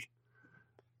easily.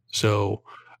 So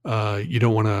you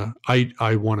don't want to,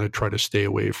 I want to try to stay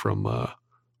away from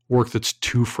work that's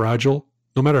too fragile.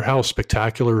 No matter how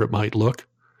spectacular it might look,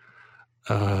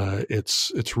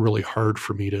 it's really hard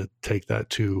for me to take that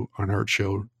to an art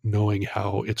show, knowing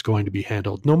how it's going to be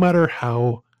handled. No matter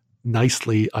how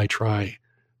nicely I try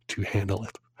to handle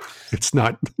it, it's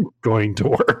not going to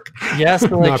work. Yeah,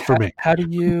 so like, not for me. How do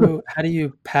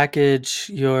you package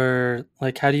your,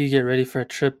 like, how do you get ready for a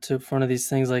trip to one of these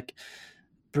things? Like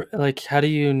how do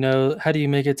you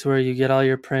make it to where you get all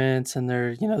your prints and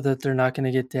they're, that they're not going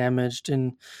to get damaged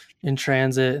in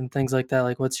transit and things like that?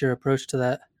 Like, what's your approach to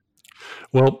that?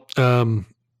 Well,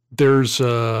 there's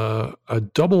a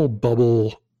double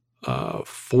bubble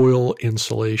foil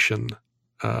insulation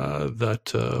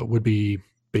that would be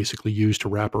basically used to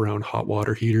wrap around hot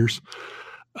water heaters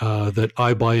that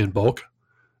I buy in bulk.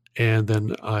 And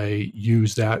then I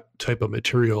use that type of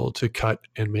material to cut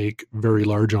and make very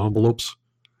large envelopes.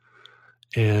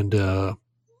 And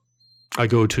I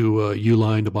go to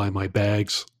Uline to buy my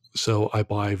bags. So I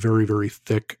buy very, very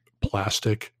thick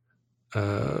plastic.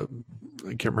 I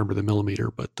can't remember the millimeter,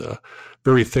 but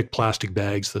very thick plastic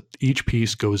bags that each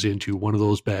piece goes into one of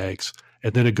those bags.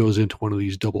 And then it goes into one of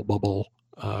these double bubble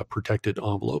protected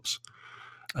envelopes.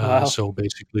 Wow. So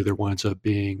basically there winds up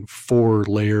being 4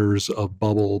 layers of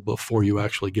bubble before you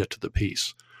actually get to the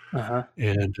piece. Uh-huh.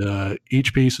 And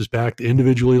each piece is packed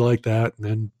individually like that and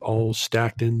then all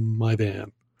stacked in my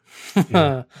van.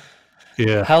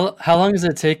 Yeah. How long does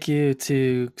it take you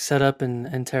to set up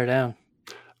and tear down?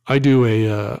 I do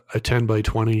a 10 by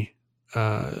 20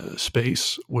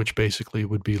 space, which basically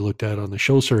would be looked at on the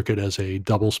show circuit as a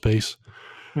double space.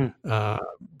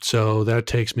 So that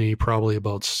takes me probably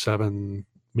about 7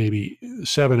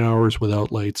 hours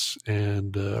without lights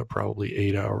and probably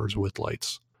 8 hours with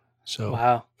lights. So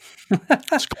wow.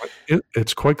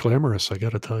 it's quite glamorous, I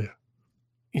got to tell you.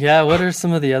 Yeah. What are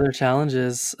some of the other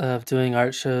challenges of doing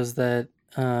art shows that,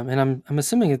 and I'm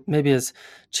assuming it maybe has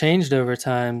changed over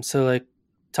time. So like,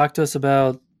 talk to us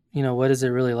about, what is it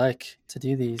really like to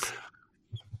do these?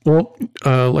 Well,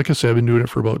 like I said, I've been doing it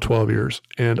for about 12 years,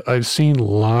 and I've seen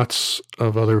lots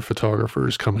of other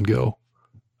photographers come and go.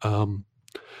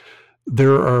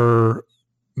 There are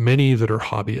many that are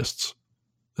hobbyists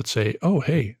that say, oh,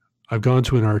 hey, I've gone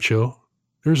to an art show.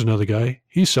 There's another guy.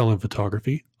 He's selling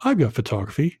photography. I've got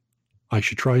photography. I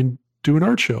should try and do an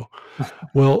art show.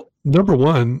 Well, number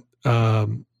one,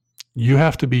 you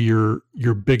have to be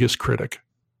your biggest critic.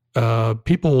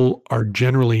 People are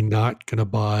generally not going to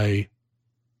buy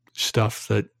stuff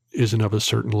that isn't of a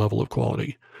certain level of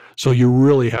quality. So you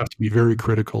really have to be very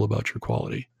critical about your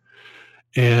quality.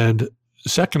 And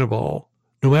second of all,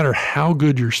 no matter how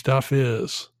good your stuff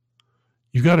is,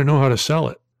 you got to know how to sell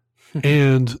it.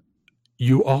 And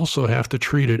you also have to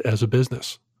treat it as a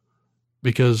business,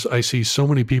 because I see so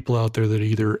many people out there that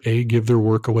either A, give their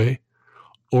work away,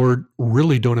 or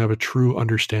really don't have a true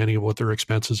understanding of what their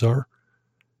expenses are.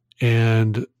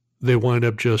 And they wind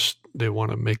up they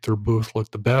want to make their booth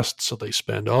look the best. So they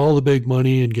spend all the big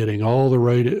money in getting all the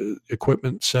right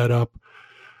equipment set up,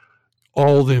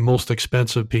 all the most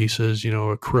expensive pieces,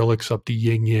 acrylics up to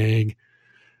yin yang.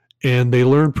 And they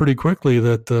learn pretty quickly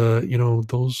that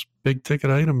those big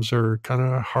ticket items are kind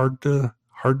of hard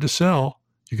to sell.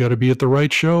 You got to be at the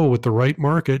right show with the right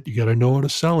market. You got to know how to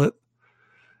sell it.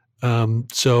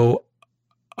 So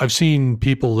I've seen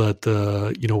people that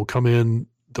come in,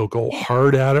 they'll go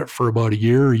hard at it for about a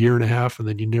year and a half, and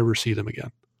then you never see them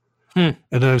again. And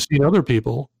then I've seen other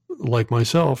people like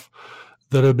myself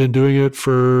that have been doing it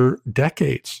for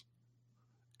decades.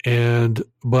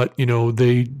 But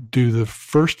they do the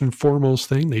first and foremost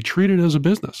thing. They treat it as a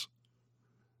business,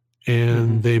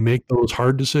 and they make those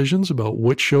hard decisions about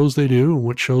which shows they do and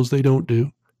which shows they don't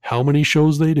do, how many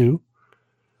shows they do,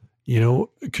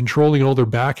 controlling all their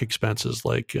back expenses.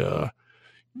 Like,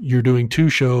 you're doing 2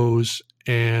 shows,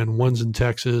 and one's in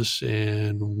Texas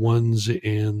and one's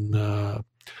in,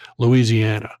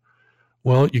 Louisiana.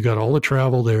 Well, you got all the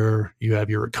travel there. You have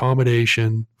your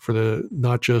accommodation for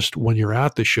not just when you're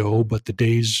at the show, but the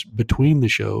days between the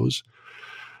shows.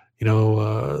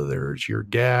 There's your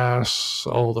gas,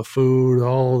 all the food,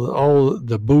 all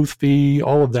the booth fee,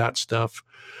 all of that stuff.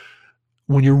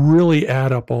 When you really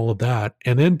add up all of that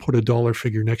and then put a dollar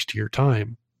figure next to your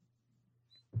time,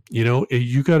 you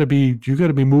got to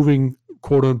be moving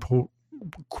quote unquote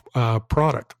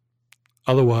product.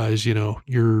 Otherwise,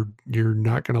 you're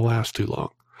not going to last too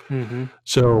long.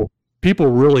 So people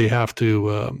really have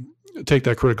to take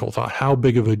that critical thought. How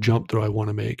big of a jump do I want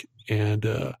to make? And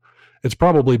it's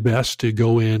probably best to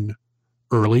go in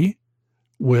early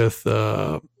with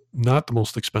not the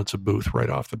most expensive booth right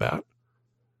off the bat.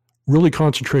 Really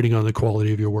concentrating on the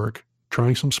quality of your work,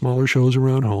 trying some smaller shows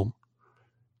around home,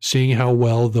 seeing how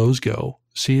well those go.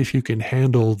 See if you can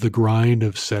handle the grind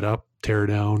of setup, tear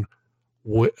down,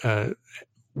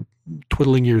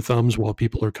 twiddling your thumbs while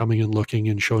people are coming and looking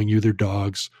and showing you their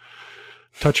dogs,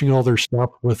 touching all their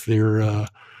stuff with their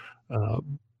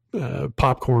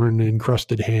popcorn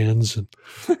encrusted hands,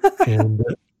 and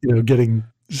getting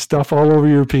stuff all over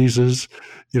your pieces.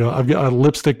 I've got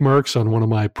lipstick marks on one of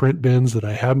my print bins that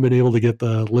I haven't been able to get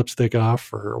the lipstick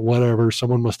off or whatever.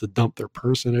 Someone must have dumped their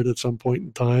purse in it at some point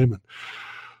in time.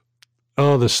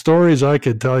 And the stories I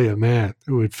could tell you, man,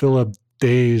 it would fill up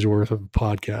days worth of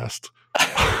podcast.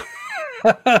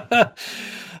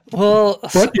 Well,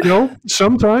 but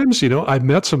sometimes I've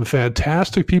met some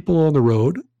fantastic people on the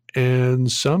road,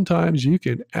 and sometimes you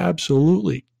can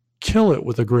absolutely kill it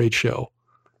with a great show.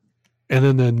 And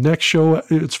then the next show,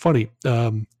 it's funny.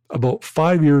 About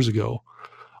 5 years ago,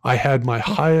 I had my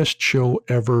highest show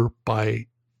ever by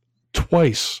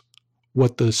twice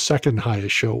what the second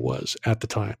highest show was at the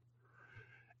time.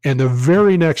 And the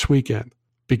very next weekend,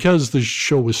 because the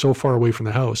show was so far away from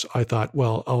the house, I thought,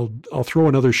 well, I'll throw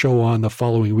another show on the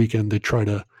following weekend to try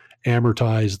to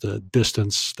amortize the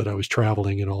distance that I was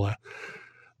traveling and all that.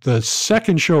 The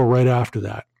second show right after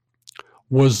that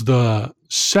was the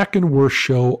second worst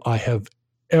show I have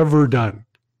ever done.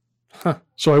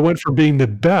 So I went from being the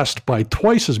best by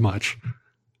twice as much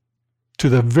to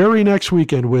the very next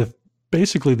weekend with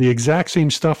basically the exact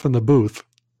same stuff in the booth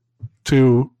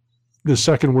to the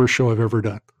second worst show I've ever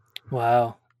done.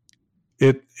 Wow.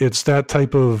 It's that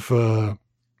type of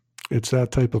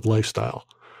lifestyle.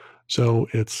 So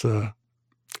it's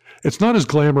not as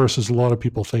glamorous as a lot of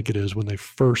people think it is when they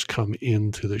first come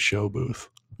into the show booth.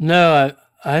 No,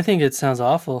 I think it sounds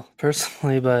awful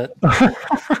personally, but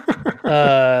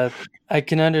I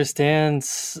can understand,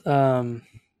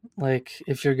 like,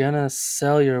 if you're going to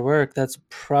sell your work, that's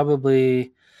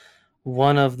probably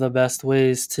one of the best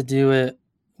ways to do it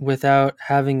without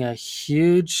having a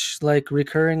huge, like,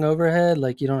 recurring overhead.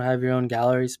 Like, you don't have your own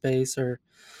gallery space or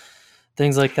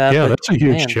things like that. Yeah, but, that's a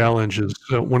huge challenge. Is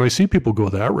when I see people go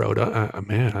that route,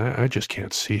 I just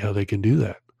can't see how they can do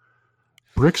that.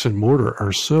 Bricks and mortar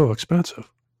are so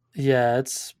expensive. Yeah,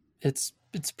 it's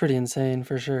pretty insane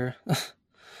for sure.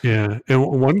 Yeah,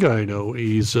 and one guy I know,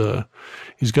 he's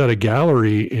got a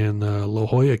gallery in La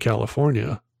Jolla,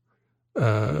 California,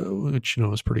 which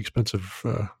is pretty expensive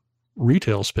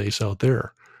retail space out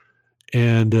there,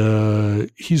 and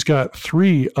he's got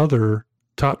 3 other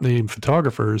top name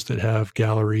photographers that have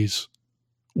galleries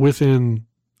within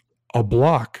a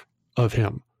block of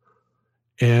him,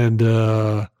 and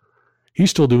he's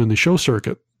still doing the show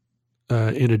circuit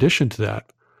in addition to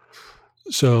that.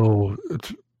 So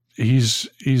he's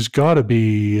got to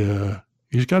be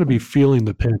feeling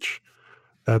the pinch.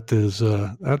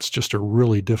 That's just a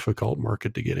really difficult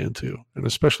market to get into, and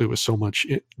especially with so much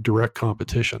direct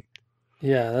competition.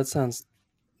 Yeah, that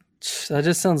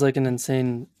just sounds like an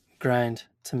insane grind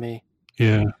to me.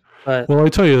 Yeah. But well, I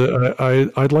tell you,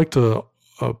 I'd like to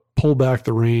pull back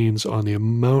the reins on the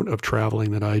amount of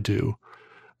traveling that I do.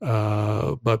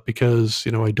 But because,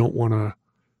 I don't want to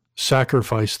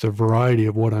sacrifice the variety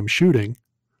of what I'm shooting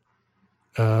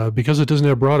because it doesn't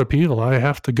have broad appeal. I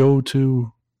have to go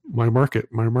to my market.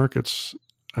 My markets,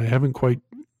 I haven't quite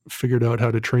figured out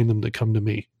how to train them to come to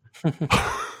me.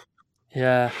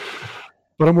 Yeah.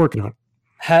 But I'm working on it.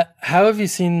 How have you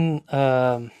seen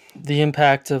the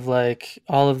impact of like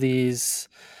all of these?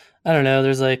 I don't know.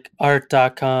 There's like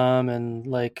art.com and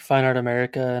like Fine Art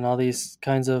America and all these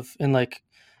kinds of, and like,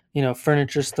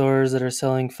 furniture stores that are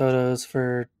selling photos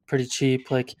for pretty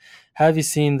cheap. Like, how have you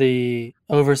seen the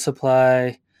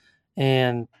oversupply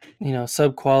and,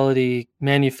 sub quality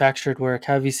manufactured work?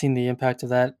 How have you seen the impact of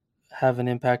that have an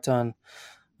impact on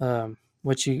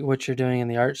what you're doing in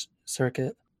the art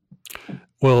circuit?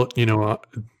 Well,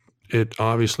 it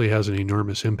obviously has an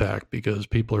enormous impact because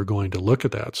people are going to look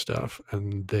at that stuff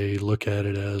and they look at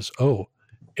it as, oh,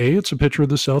 A, it's a picture of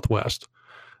the Southwest.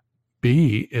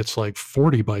 B, it's like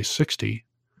 40 by 60.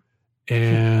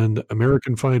 And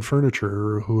American Fine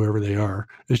Furniture, or whoever they are,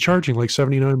 is charging like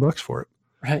 $79 for it.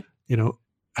 Right.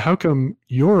 How come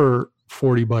your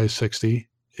 40 by 60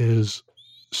 is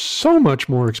so much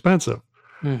more expensive?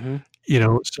 Mm-hmm.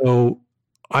 So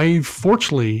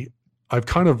I've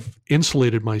kind of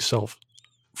insulated myself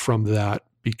from that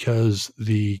because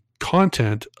the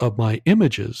content of my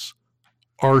images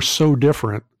are so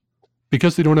different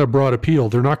because they don't have broad appeal.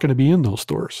 They're not going to be in those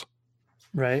stores.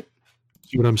 Right.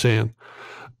 See what I'm saying?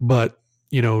 But,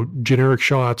 generic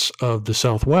shots of the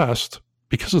Southwest,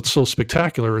 because it's so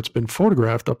spectacular, it's been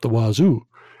photographed up the wazoo.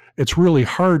 It's really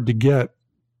hard to get,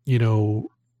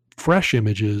 fresh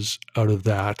images out of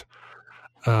that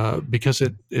because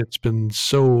it's been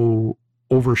so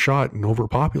overshot and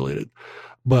overpopulated.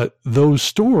 But those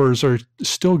stores are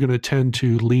still going to tend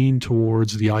to lean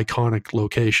towards the iconic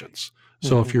locations.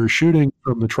 So if you're shooting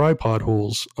from the tripod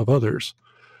holes of others,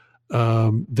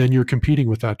 then you're competing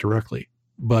with that directly.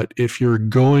 But if you're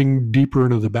going deeper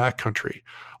into the backcountry,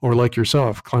 or like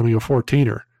yourself, climbing a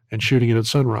 14er and shooting it at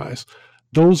sunrise,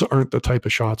 those aren't the type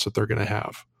of shots that they're going to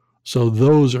have. So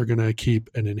those are going to keep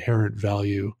an inherent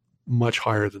value much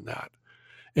higher than that.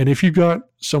 And if you've got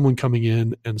someone coming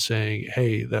in and saying,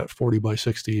 hey, that 40 by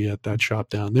 60 at that shop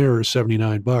down there is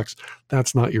 $79,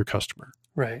 that's not your customer.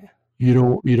 Right. You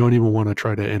don't even want to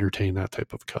try to entertain that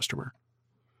type of customer.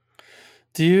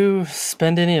 Do you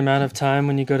spend any amount of time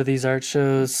when you go to these art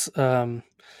shows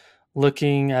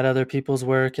looking at other people's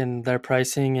work and their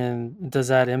pricing, and does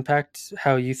that impact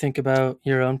how you think about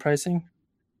your own pricing?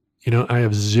 I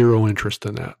have zero interest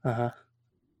in that. Uh-huh.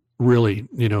 Really,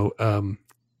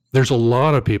 there's a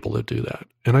lot of people that do that.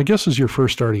 And I guess as you're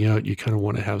first starting out, you kind of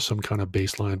want to have some kind of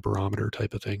baseline barometer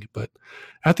type of thing. But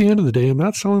at the end of the day, I'm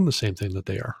not selling the same thing that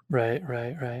they are. Right.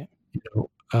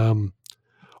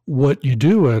 What you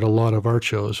do at a lot of art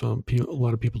shows, a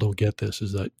lot of people don't get this,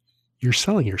 is that you're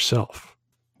selling yourself,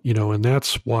 and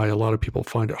that's why a lot of people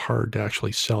find it hard to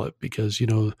actually sell it because,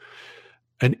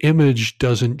 an image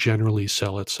doesn't generally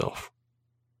sell itself.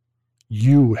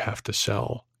 You have to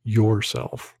sell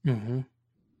yourself. Mm-hmm.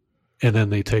 And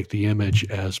then they take the image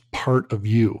as part of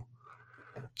you.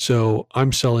 So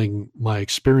I'm selling my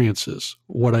experiences,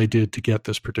 what I did to get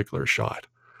this particular shot.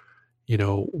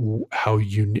 How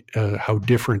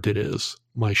different it is.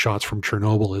 My shots from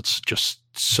Chernobyl, it's just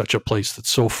such a place that's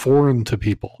so foreign to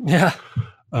people. Yeah.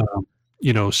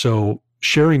 So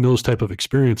sharing those type of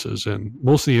experiences, and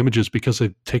most of the images, because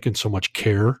they've taken so much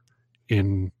care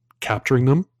in capturing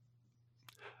them,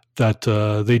 that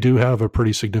they do have a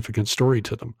pretty significant story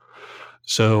to them.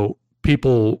 So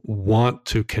people want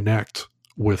to connect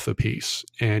with the piece,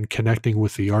 and connecting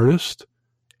with the artist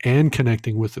and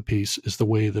connecting with the piece is the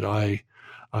way that I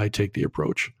take the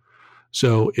approach.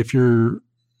 So if you're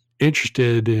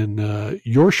interested in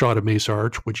your shot of Mesa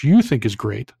Arch, which you think is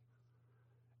great,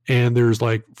 and there's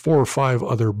like 4 or 5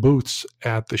 other booths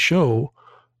at the show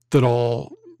that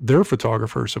all their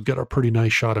photographers have got a pretty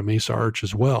nice shot of Mesa Arch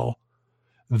as well,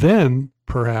 then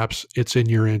perhaps it's in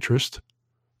your interest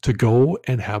to go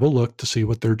and have a look to see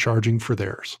what they're charging for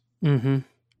theirs. Mm-hmm.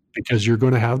 Because you're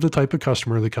going to have the type of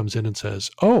customer that comes in and says,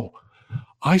 oh,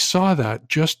 I saw that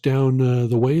just down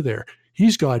the way there.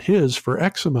 He's got his for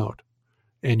X amount.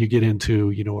 And you get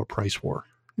into, a price war.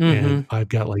 Mm-hmm. And I've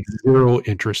got like zero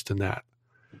interest in that.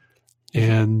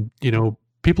 And,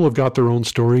 people have got their own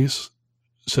stories.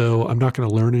 So I'm not going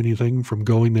to learn anything from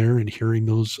going there and hearing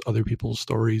those other people's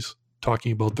stories,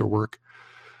 talking about their work.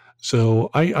 So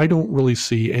I don't really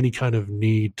see any kind of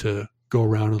need to go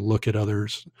around and look at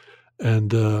others.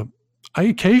 And I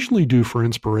occasionally do for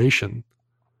inspiration,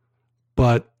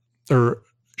 or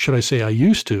should I say I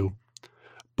used to.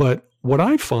 But what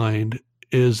I find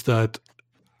is that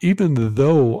even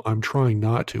though I'm trying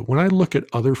not to, when I look at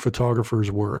other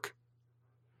photographers' work,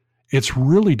 it's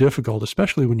really difficult,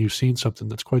 especially when you've seen something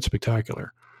that's quite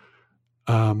spectacular,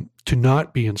 to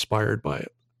not be inspired by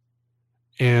it.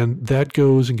 And that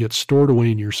goes and gets stored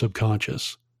away in your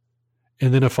subconscious.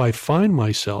 And then if I find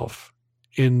myself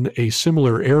in a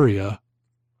similar area,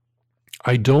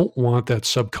 I don't want that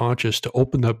subconscious to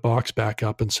open that box back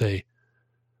up and say,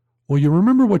 well, you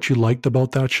remember what you liked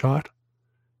about that shot?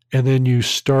 And then you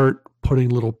start putting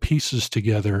little pieces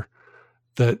together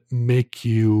that make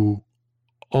you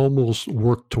almost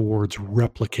work towards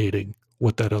replicating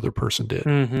what that other person did.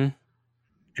 Mm-hmm.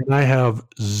 And I have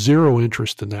zero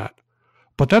interest in that.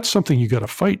 But that's something you got to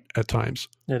fight at times.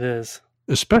 It is.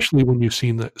 Especially when you've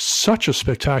seen such a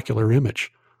spectacular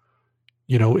image.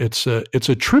 You know, it's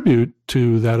a tribute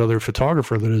to that other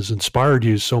photographer that has inspired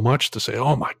you so much to say,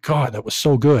 oh my God, that was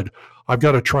so good. I've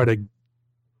got to try to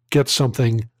get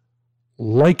something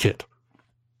like it,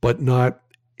 but not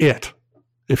it,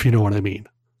 if you know what I mean.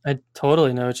 I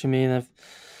totally know what you mean. I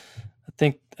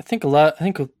think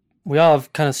we all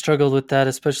have kind of struggled with that,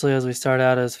 especially as we start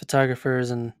out as photographers.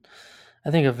 And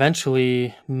I think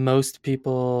eventually most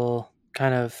people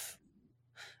kind of,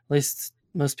 at least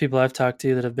most people I've talked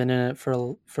to that have been in it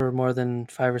for more than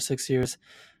 5 or 6 years,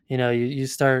 you know, you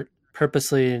start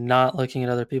purposely not looking at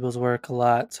other people's work a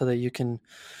lot so that you can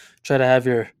try to have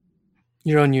your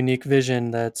own unique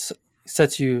vision that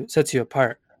sets you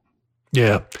apart.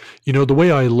 Yeah. You know, the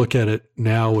way I look at it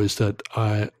now is that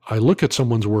I look at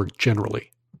someone's work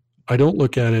generally. I don't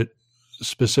look at it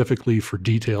specifically for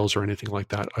details or anything like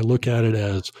that. I look at it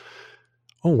as,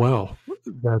 oh, wow,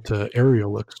 that area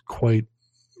looks quite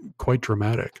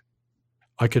dramatic.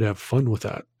 I could have fun with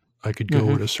that. I could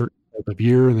go at a certain time of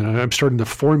year, and then I'm starting to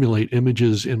formulate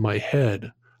images in my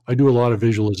head. I do a lot of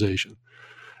visualization,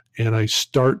 and I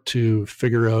start to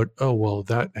figure out, oh, well,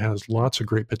 that has lots of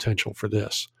great potential for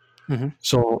this. Mm-hmm.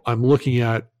 So I'm looking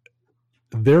at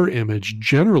their image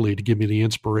generally to give me the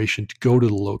inspiration to go to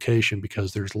the location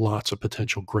because there's lots of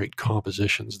potential great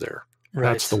compositions there. Right.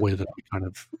 That's the way that I kind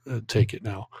of take it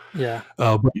now. Yeah.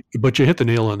 But you hit the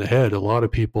nail on the head. A lot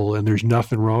of people, and there's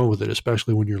nothing wrong with it,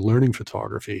 especially when you're learning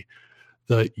photography,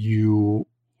 that you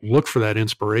look for that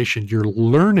inspiration. You're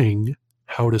learning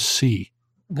how to see.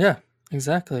 Yeah,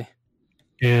 exactly.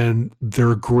 And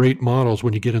they're great models.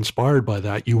 When you get inspired by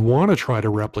that, you want to try to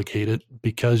replicate it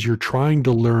because you're trying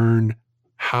to learn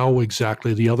how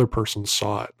exactly the other person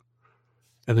saw it.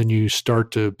 And then you start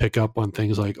to pick up on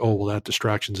things like, oh, well, that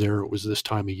distraction's there. It was this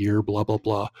time of year, blah, blah,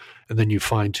 blah. And then you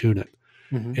fine tune it.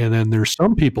 Mm-hmm. And then there's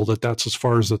some people that's as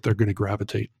far as that they're going to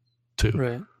gravitate to.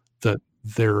 Right. That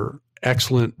they're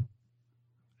excellent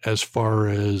as far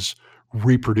as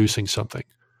reproducing something,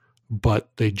 but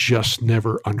they just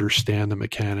never understand the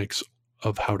mechanics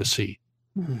of how to see.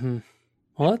 Mm-hmm.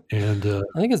 Well, And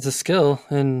I think it's a skill,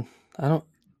 and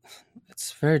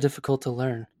it's very difficult to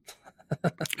learn.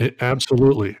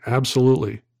 Absolutely.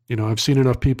 You know, I've seen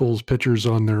enough people's pictures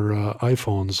on their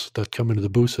iPhones that come into the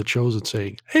booth at shows and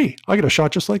say, hey, I got a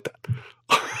shot just like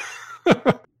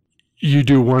that. You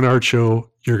do one art show,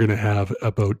 you're going to have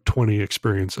about 20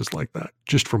 experiences like that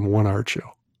just from one art show.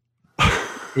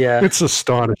 Yeah. It's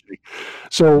astonishing.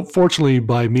 So fortunately,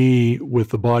 by me, with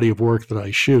the body of work that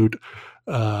I shoot,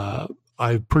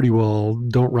 I pretty well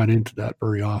don't run into that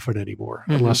very often anymore,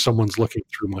 unless someone's looking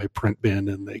through my print bin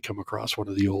and they come across one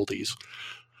of the oldies.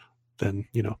 Then,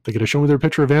 you know, they get to show me their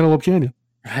picture of Antelope Canyon.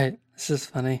 Right. This is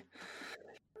funny.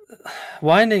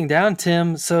 Winding down,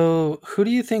 Tim, so who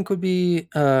do you think would be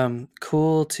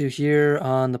cool to hear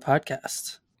on the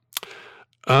podcast?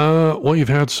 Well, you've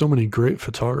had so many great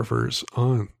photographers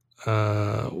on.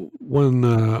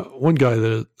 One guy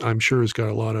that I'm sure has got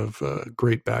a lot of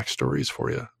great backstories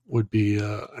for you would be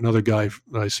another guy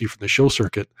that I see from the show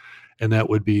circuit, and that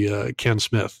would be Ken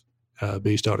Smith,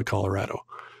 based out of Colorado.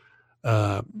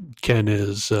 Ken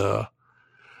does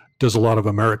a lot of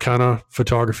Americana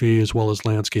photography as well as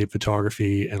landscape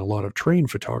photography and a lot of train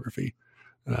photography,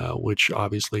 which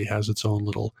obviously has its own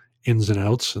little ins and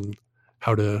outs and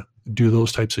how to do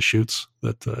those types of shoots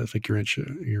that I think your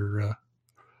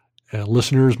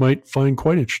listeners might find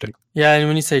quite interesting. Yeah, and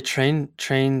when you say train,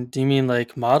 do you mean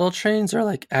like model trains or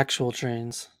like actual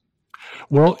trains?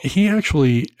 Well, he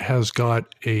actually has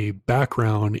got a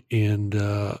background in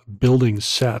building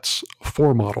sets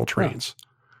for model trains.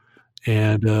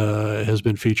 And has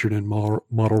been featured in Model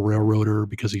Railroader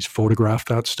because he's photographed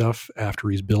that stuff after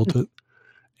he's built it.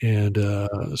 And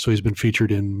so he's been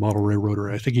featured in Model Railroader.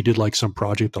 I think he did like some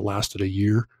project that lasted a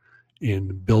year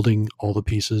in building all the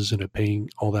pieces and paying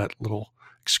all that little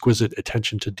exquisite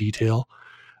attention to detail.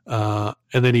 And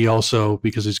then he also,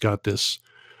 because he's got this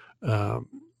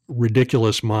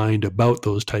ridiculous mind about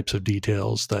those types of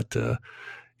details that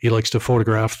he likes to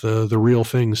photograph the real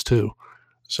things too.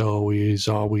 So he's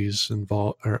always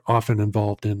often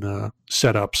involved in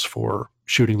setups for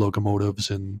shooting locomotives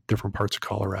in different parts of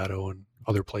Colorado and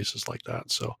other places like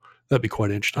that. So that'd be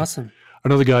quite interesting. Awesome.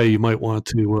 Another guy you might want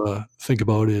to think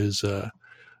about is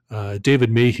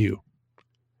David Mayhew.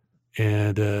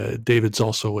 And David's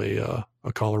also a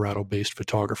Colorado-based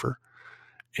photographer.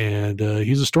 And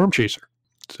he's a storm chaser.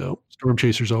 So storm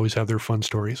chasers always have their fun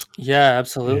stories. Yeah,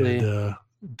 absolutely. And,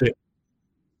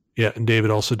 and David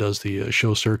also does the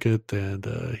show circuit, and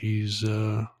he's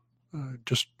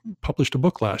just published a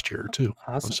book last year too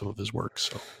on some of his work.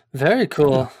 So very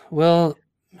cool. Yeah. Well,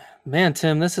 man,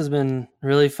 Tim, this has been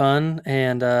really fun,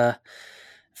 and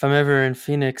if I'm ever in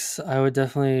Phoenix, I would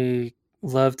definitely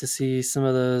love to see some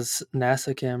of those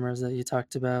NASA cameras that you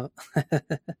talked about.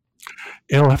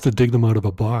 Yeah, I'll have to dig them out of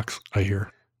a box, I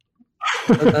hear.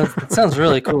 That sounds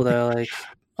really cool, though. Like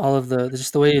all of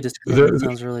just the way you describe it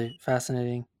sounds really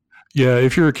fascinating. Yeah,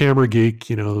 if you're a camera geek,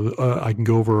 I can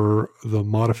go over the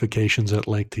modifications at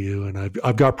length to you, and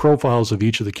I've got profiles of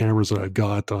each of the cameras that I've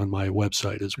got on my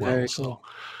website as well. Very So cool.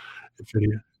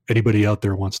 if anybody out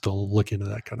there wants to look into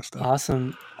that kind of stuff.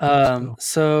 Awesome.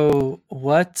 So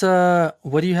what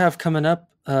do you have coming up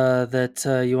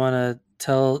that you want to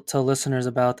tell listeners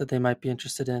about that they might be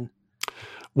interested in?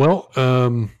 Well,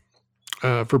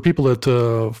 for people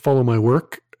that follow my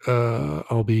work,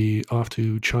 I'll be off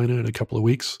to China in a couple of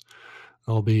weeks.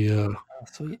 I'll be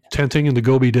tenting in the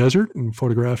Gobi Desert and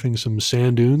photographing some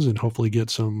sand dunes and hopefully get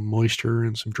some moisture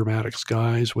and some dramatic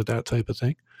skies with that type of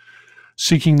thing.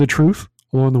 Seeking the truth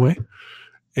along the way.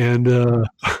 And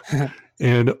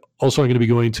and also I'm going to be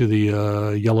going to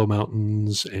the Yellow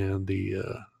Mountains and the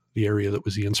area that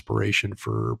was the inspiration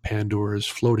for Pandora's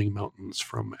Floating Mountains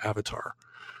from Avatar.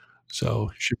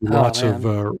 So should be lots of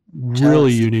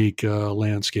really unique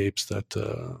landscapes that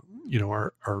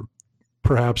are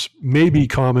perhaps maybe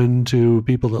common to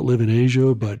people that live in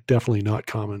Asia, but definitely not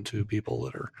common to people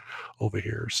that are over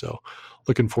here. So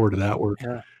looking forward to that work.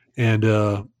 Yeah. And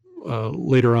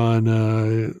later on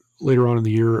in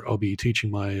the year, I'll be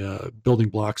teaching my building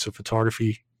blocks of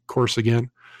photography course again,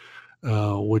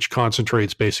 which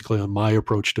concentrates basically on my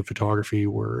approach to photography,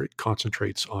 where it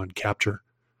concentrates on capture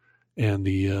and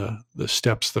the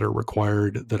steps that are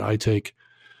required that I take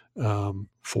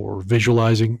for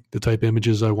visualizing the type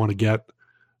images I want to get,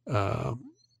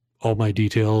 all my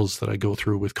details that I go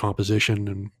through with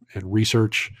composition and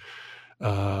research,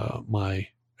 my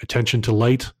attention to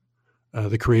light,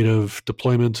 the creative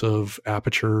deployment of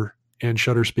aperture and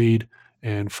shutter speed,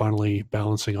 and finally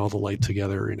balancing all the light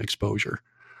together in exposure.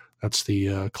 That's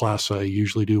the class I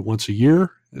usually do once a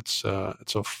year. It's a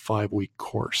 5-week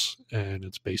course, and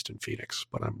it's based in Phoenix.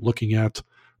 But I'm looking at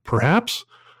perhaps,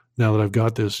 now that I've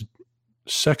got this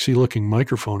sexy-looking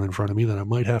microphone in front of me, that I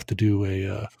might have to do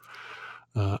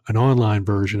an online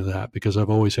version of that, because I've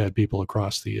always had people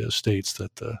across the states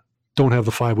that don't have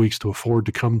the 5 weeks to afford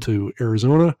to come to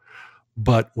Arizona,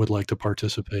 but would like to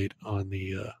participate on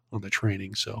the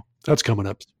training. So that's coming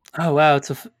up. Oh wow,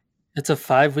 it's a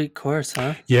 5-week course,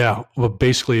 huh? Yeah. Well,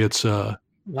 basically it's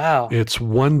wow. It's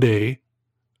 1 day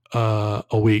a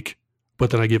week, but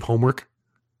then I give homework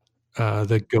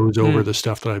that goes over the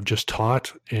stuff that I've just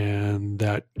taught, and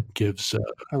that gives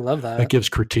I love that. That gives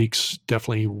critiques,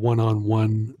 definitely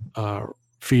one-on-one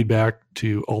feedback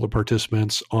to all the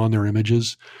participants on their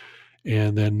images,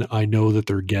 and then I know that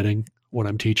they're getting what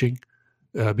I'm teaching.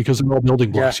 Because they're all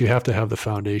building blocks, you have to have the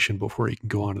foundation before you can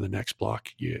go on to the next block.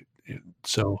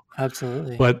 So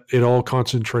absolutely, but it all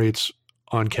concentrates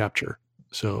on capture.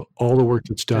 So all the work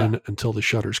that's done until the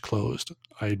shutter's closed,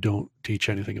 I don't teach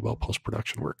anything about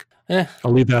post-production work. Yeah,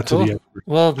 I'll leave that to the expert.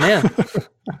 Well, man,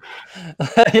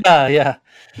 yeah.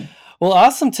 Well,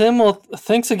 awesome, Tim. Well,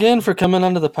 thanks again for coming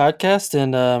onto the podcast,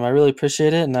 and I really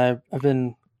appreciate it. And I've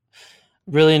been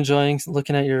really enjoying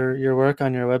looking at your work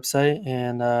on your website,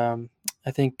 and I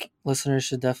think listeners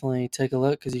should definitely take a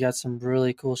look, because you got some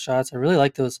really cool shots. I really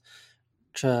like those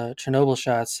Chernobyl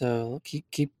shots. So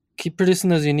keep producing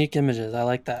those unique images. I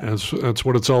like that. That's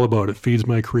what it's all about. It feeds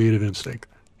my creative instinct.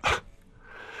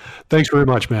 Thanks very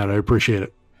much, Matt. I appreciate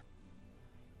it.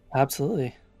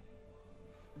 Absolutely.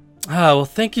 Well,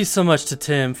 thank you so much to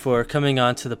Tim for coming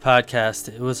on to the podcast.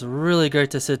 It was really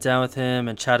great to sit down with him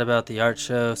and chat about the art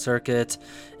show circuit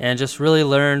and just really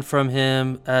learn from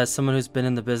him as someone who's been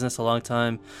in the business a long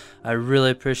time. I really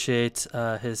appreciate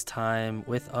his time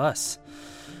with us.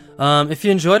 If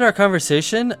you enjoyed our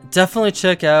conversation, definitely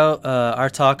check out our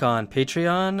talk on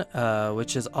Patreon,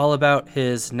 which is all about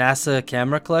his NASA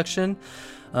camera collection.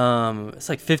 It's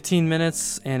like 15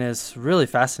 minutes and it's really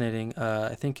fascinating.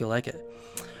 I think you'll like it.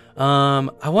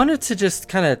 I wanted to just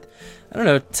kind of,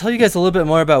 tell you guys a little bit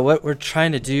more about what we're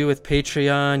trying to do with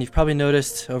Patreon. You've probably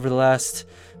noticed over the last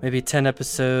maybe 10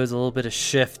 episodes, a little bit of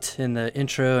shift in the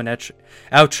intro and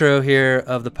outro here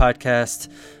of the podcast.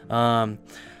 I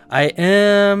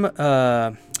am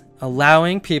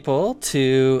allowing people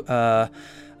to,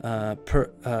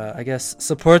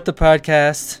 support the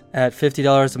podcast at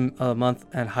 $50 a month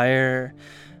and higher.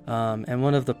 And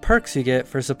one of the perks you get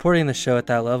for supporting the show at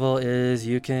that level is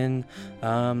you can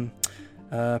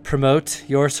promote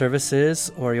your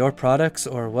services or your products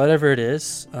or whatever it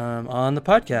is on the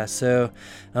podcast. So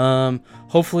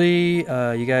hopefully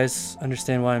you guys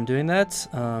understand why I'm doing that.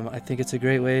 I think it's a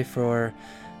great way for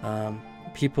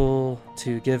people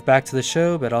to give back to the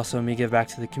show, but also me give back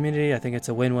to the community. I think it's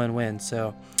a win-win-win.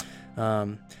 So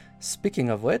speaking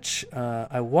of which,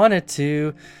 I wanted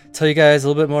to tell you guys a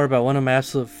little bit more about one of my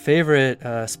absolute favorite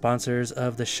sponsors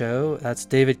of the show. That's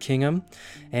David Kingham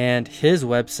and his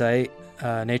website,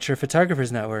 Nature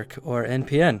Photographers Network, or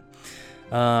NPN.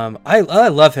 I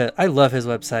love it. I love his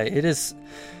website. It is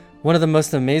one of the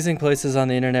most amazing places on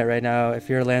the internet right now. If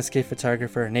you're a landscape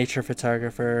photographer, nature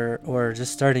photographer, or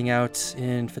just starting out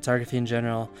in photography in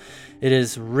general, it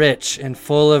is rich and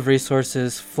full of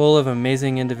resources, full of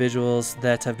amazing individuals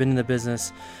that have been in the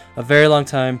business a very long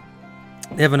time.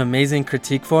 They have an amazing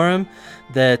critique forum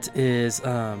that is,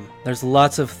 there's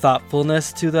lots of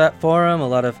thoughtfulness to that forum, a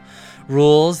lot of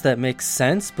rules that make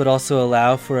sense, but also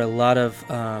allow for a lot of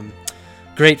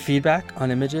great feedback on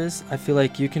images. I feel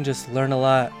like you can just learn a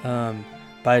lot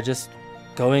by just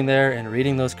going there and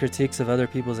reading those critiques of other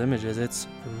people's images. It's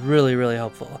really, really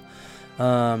helpful.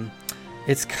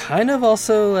 It's kind of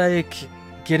also like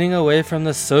getting away from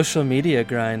the social media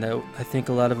grind that I think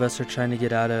a lot of us are trying to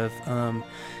get out of,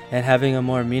 and having a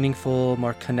more meaningful,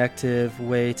 more connective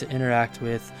way to interact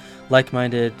with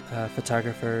like-minded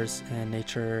photographers and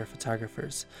nature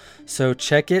photographers. So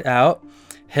check it out.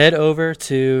 Head over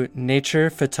to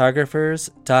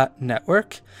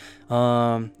naturephotographers.network,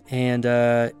 and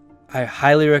I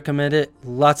highly recommend it.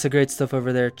 Lots of great stuff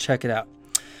over there. Check it out.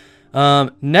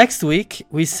 Next week,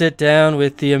 we sit down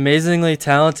with the amazingly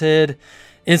talented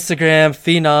Instagram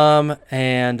phenom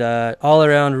and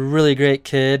all-around really great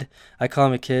kid. I call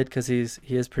him a kid because he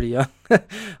is pretty young.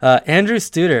 Andrew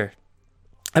Studer.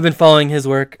 I've been following his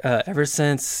work ever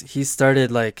since he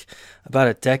started like about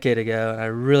a decade ago, and I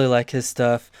really like his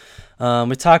stuff.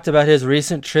 We talked about his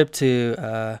recent trip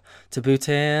to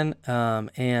Bhutan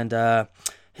and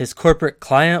his corporate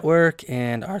client work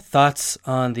and our thoughts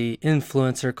on the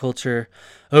influencer culture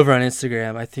over on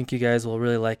Instagram. I think you guys will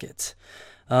really like it.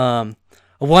 I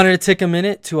wanted to take a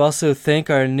minute to also thank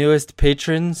our newest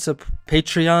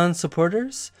Patreon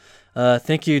supporters.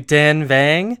 Thank you, Dan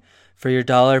Vang, for your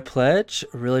 $1 pledge.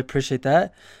 Really appreciate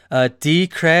that. D.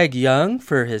 Craig Young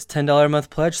for his $10 a month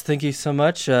pledge. Thank you so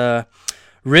much.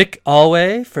 Rick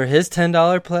Alway for his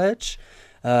 $10 pledge.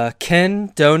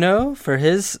 Ken Dono for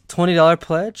his $20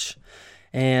 pledge.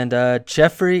 And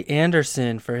Jeffrey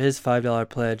Anderson for his $5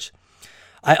 pledge.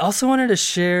 I also wanted to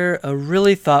share a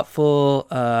really thoughtful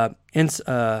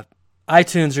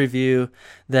iTunes review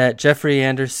that Jeffrey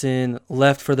Anderson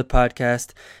left for the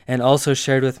podcast and also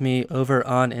shared with me over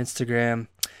on Instagram.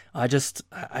 I just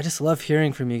love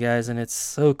hearing from you guys, and it's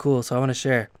so cool, so I want to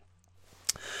share.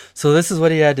 So this is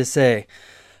what he had to say.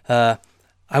 I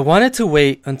wanted to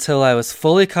wait until I was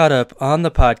fully caught up on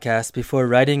the podcast before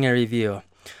writing a review.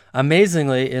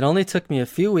 Amazingly, it only took me a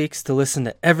few weeks to listen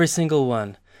to every single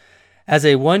one. As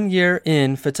a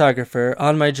 1-year-in photographer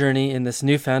on my journey in this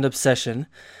newfound obsession,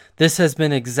 this has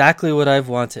been exactly what I've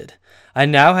wanted. I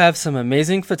now have some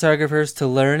amazing photographers to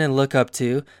learn and look up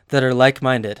to that are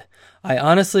like-minded. I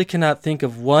honestly cannot think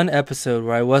of one episode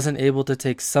where I wasn't able to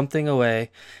take something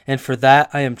away, and for that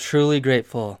I am truly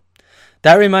grateful.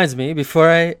 That reminds me,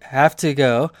 before I have to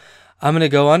go, I'm going to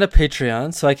go on to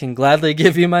Patreon so I can gladly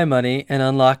give you my money and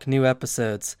unlock new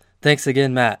episodes. Thanks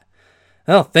again, Matt.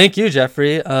 Oh, thank you,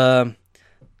 Jeffrey.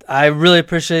 I really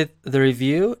appreciate the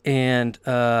review, and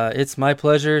it's my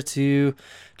pleasure to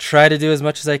try to do as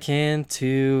much as I can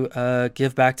to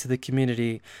give back to the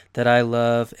community that I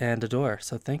love and adore.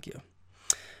 So thank you.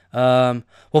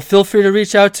 Well, feel free to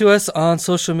reach out to us on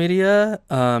social media.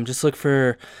 Just look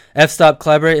for F-Stop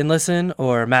Collaborate and Listen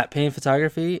or Matt Payne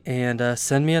Photography and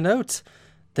send me a note.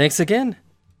 Thanks again.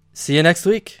 See you next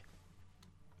week.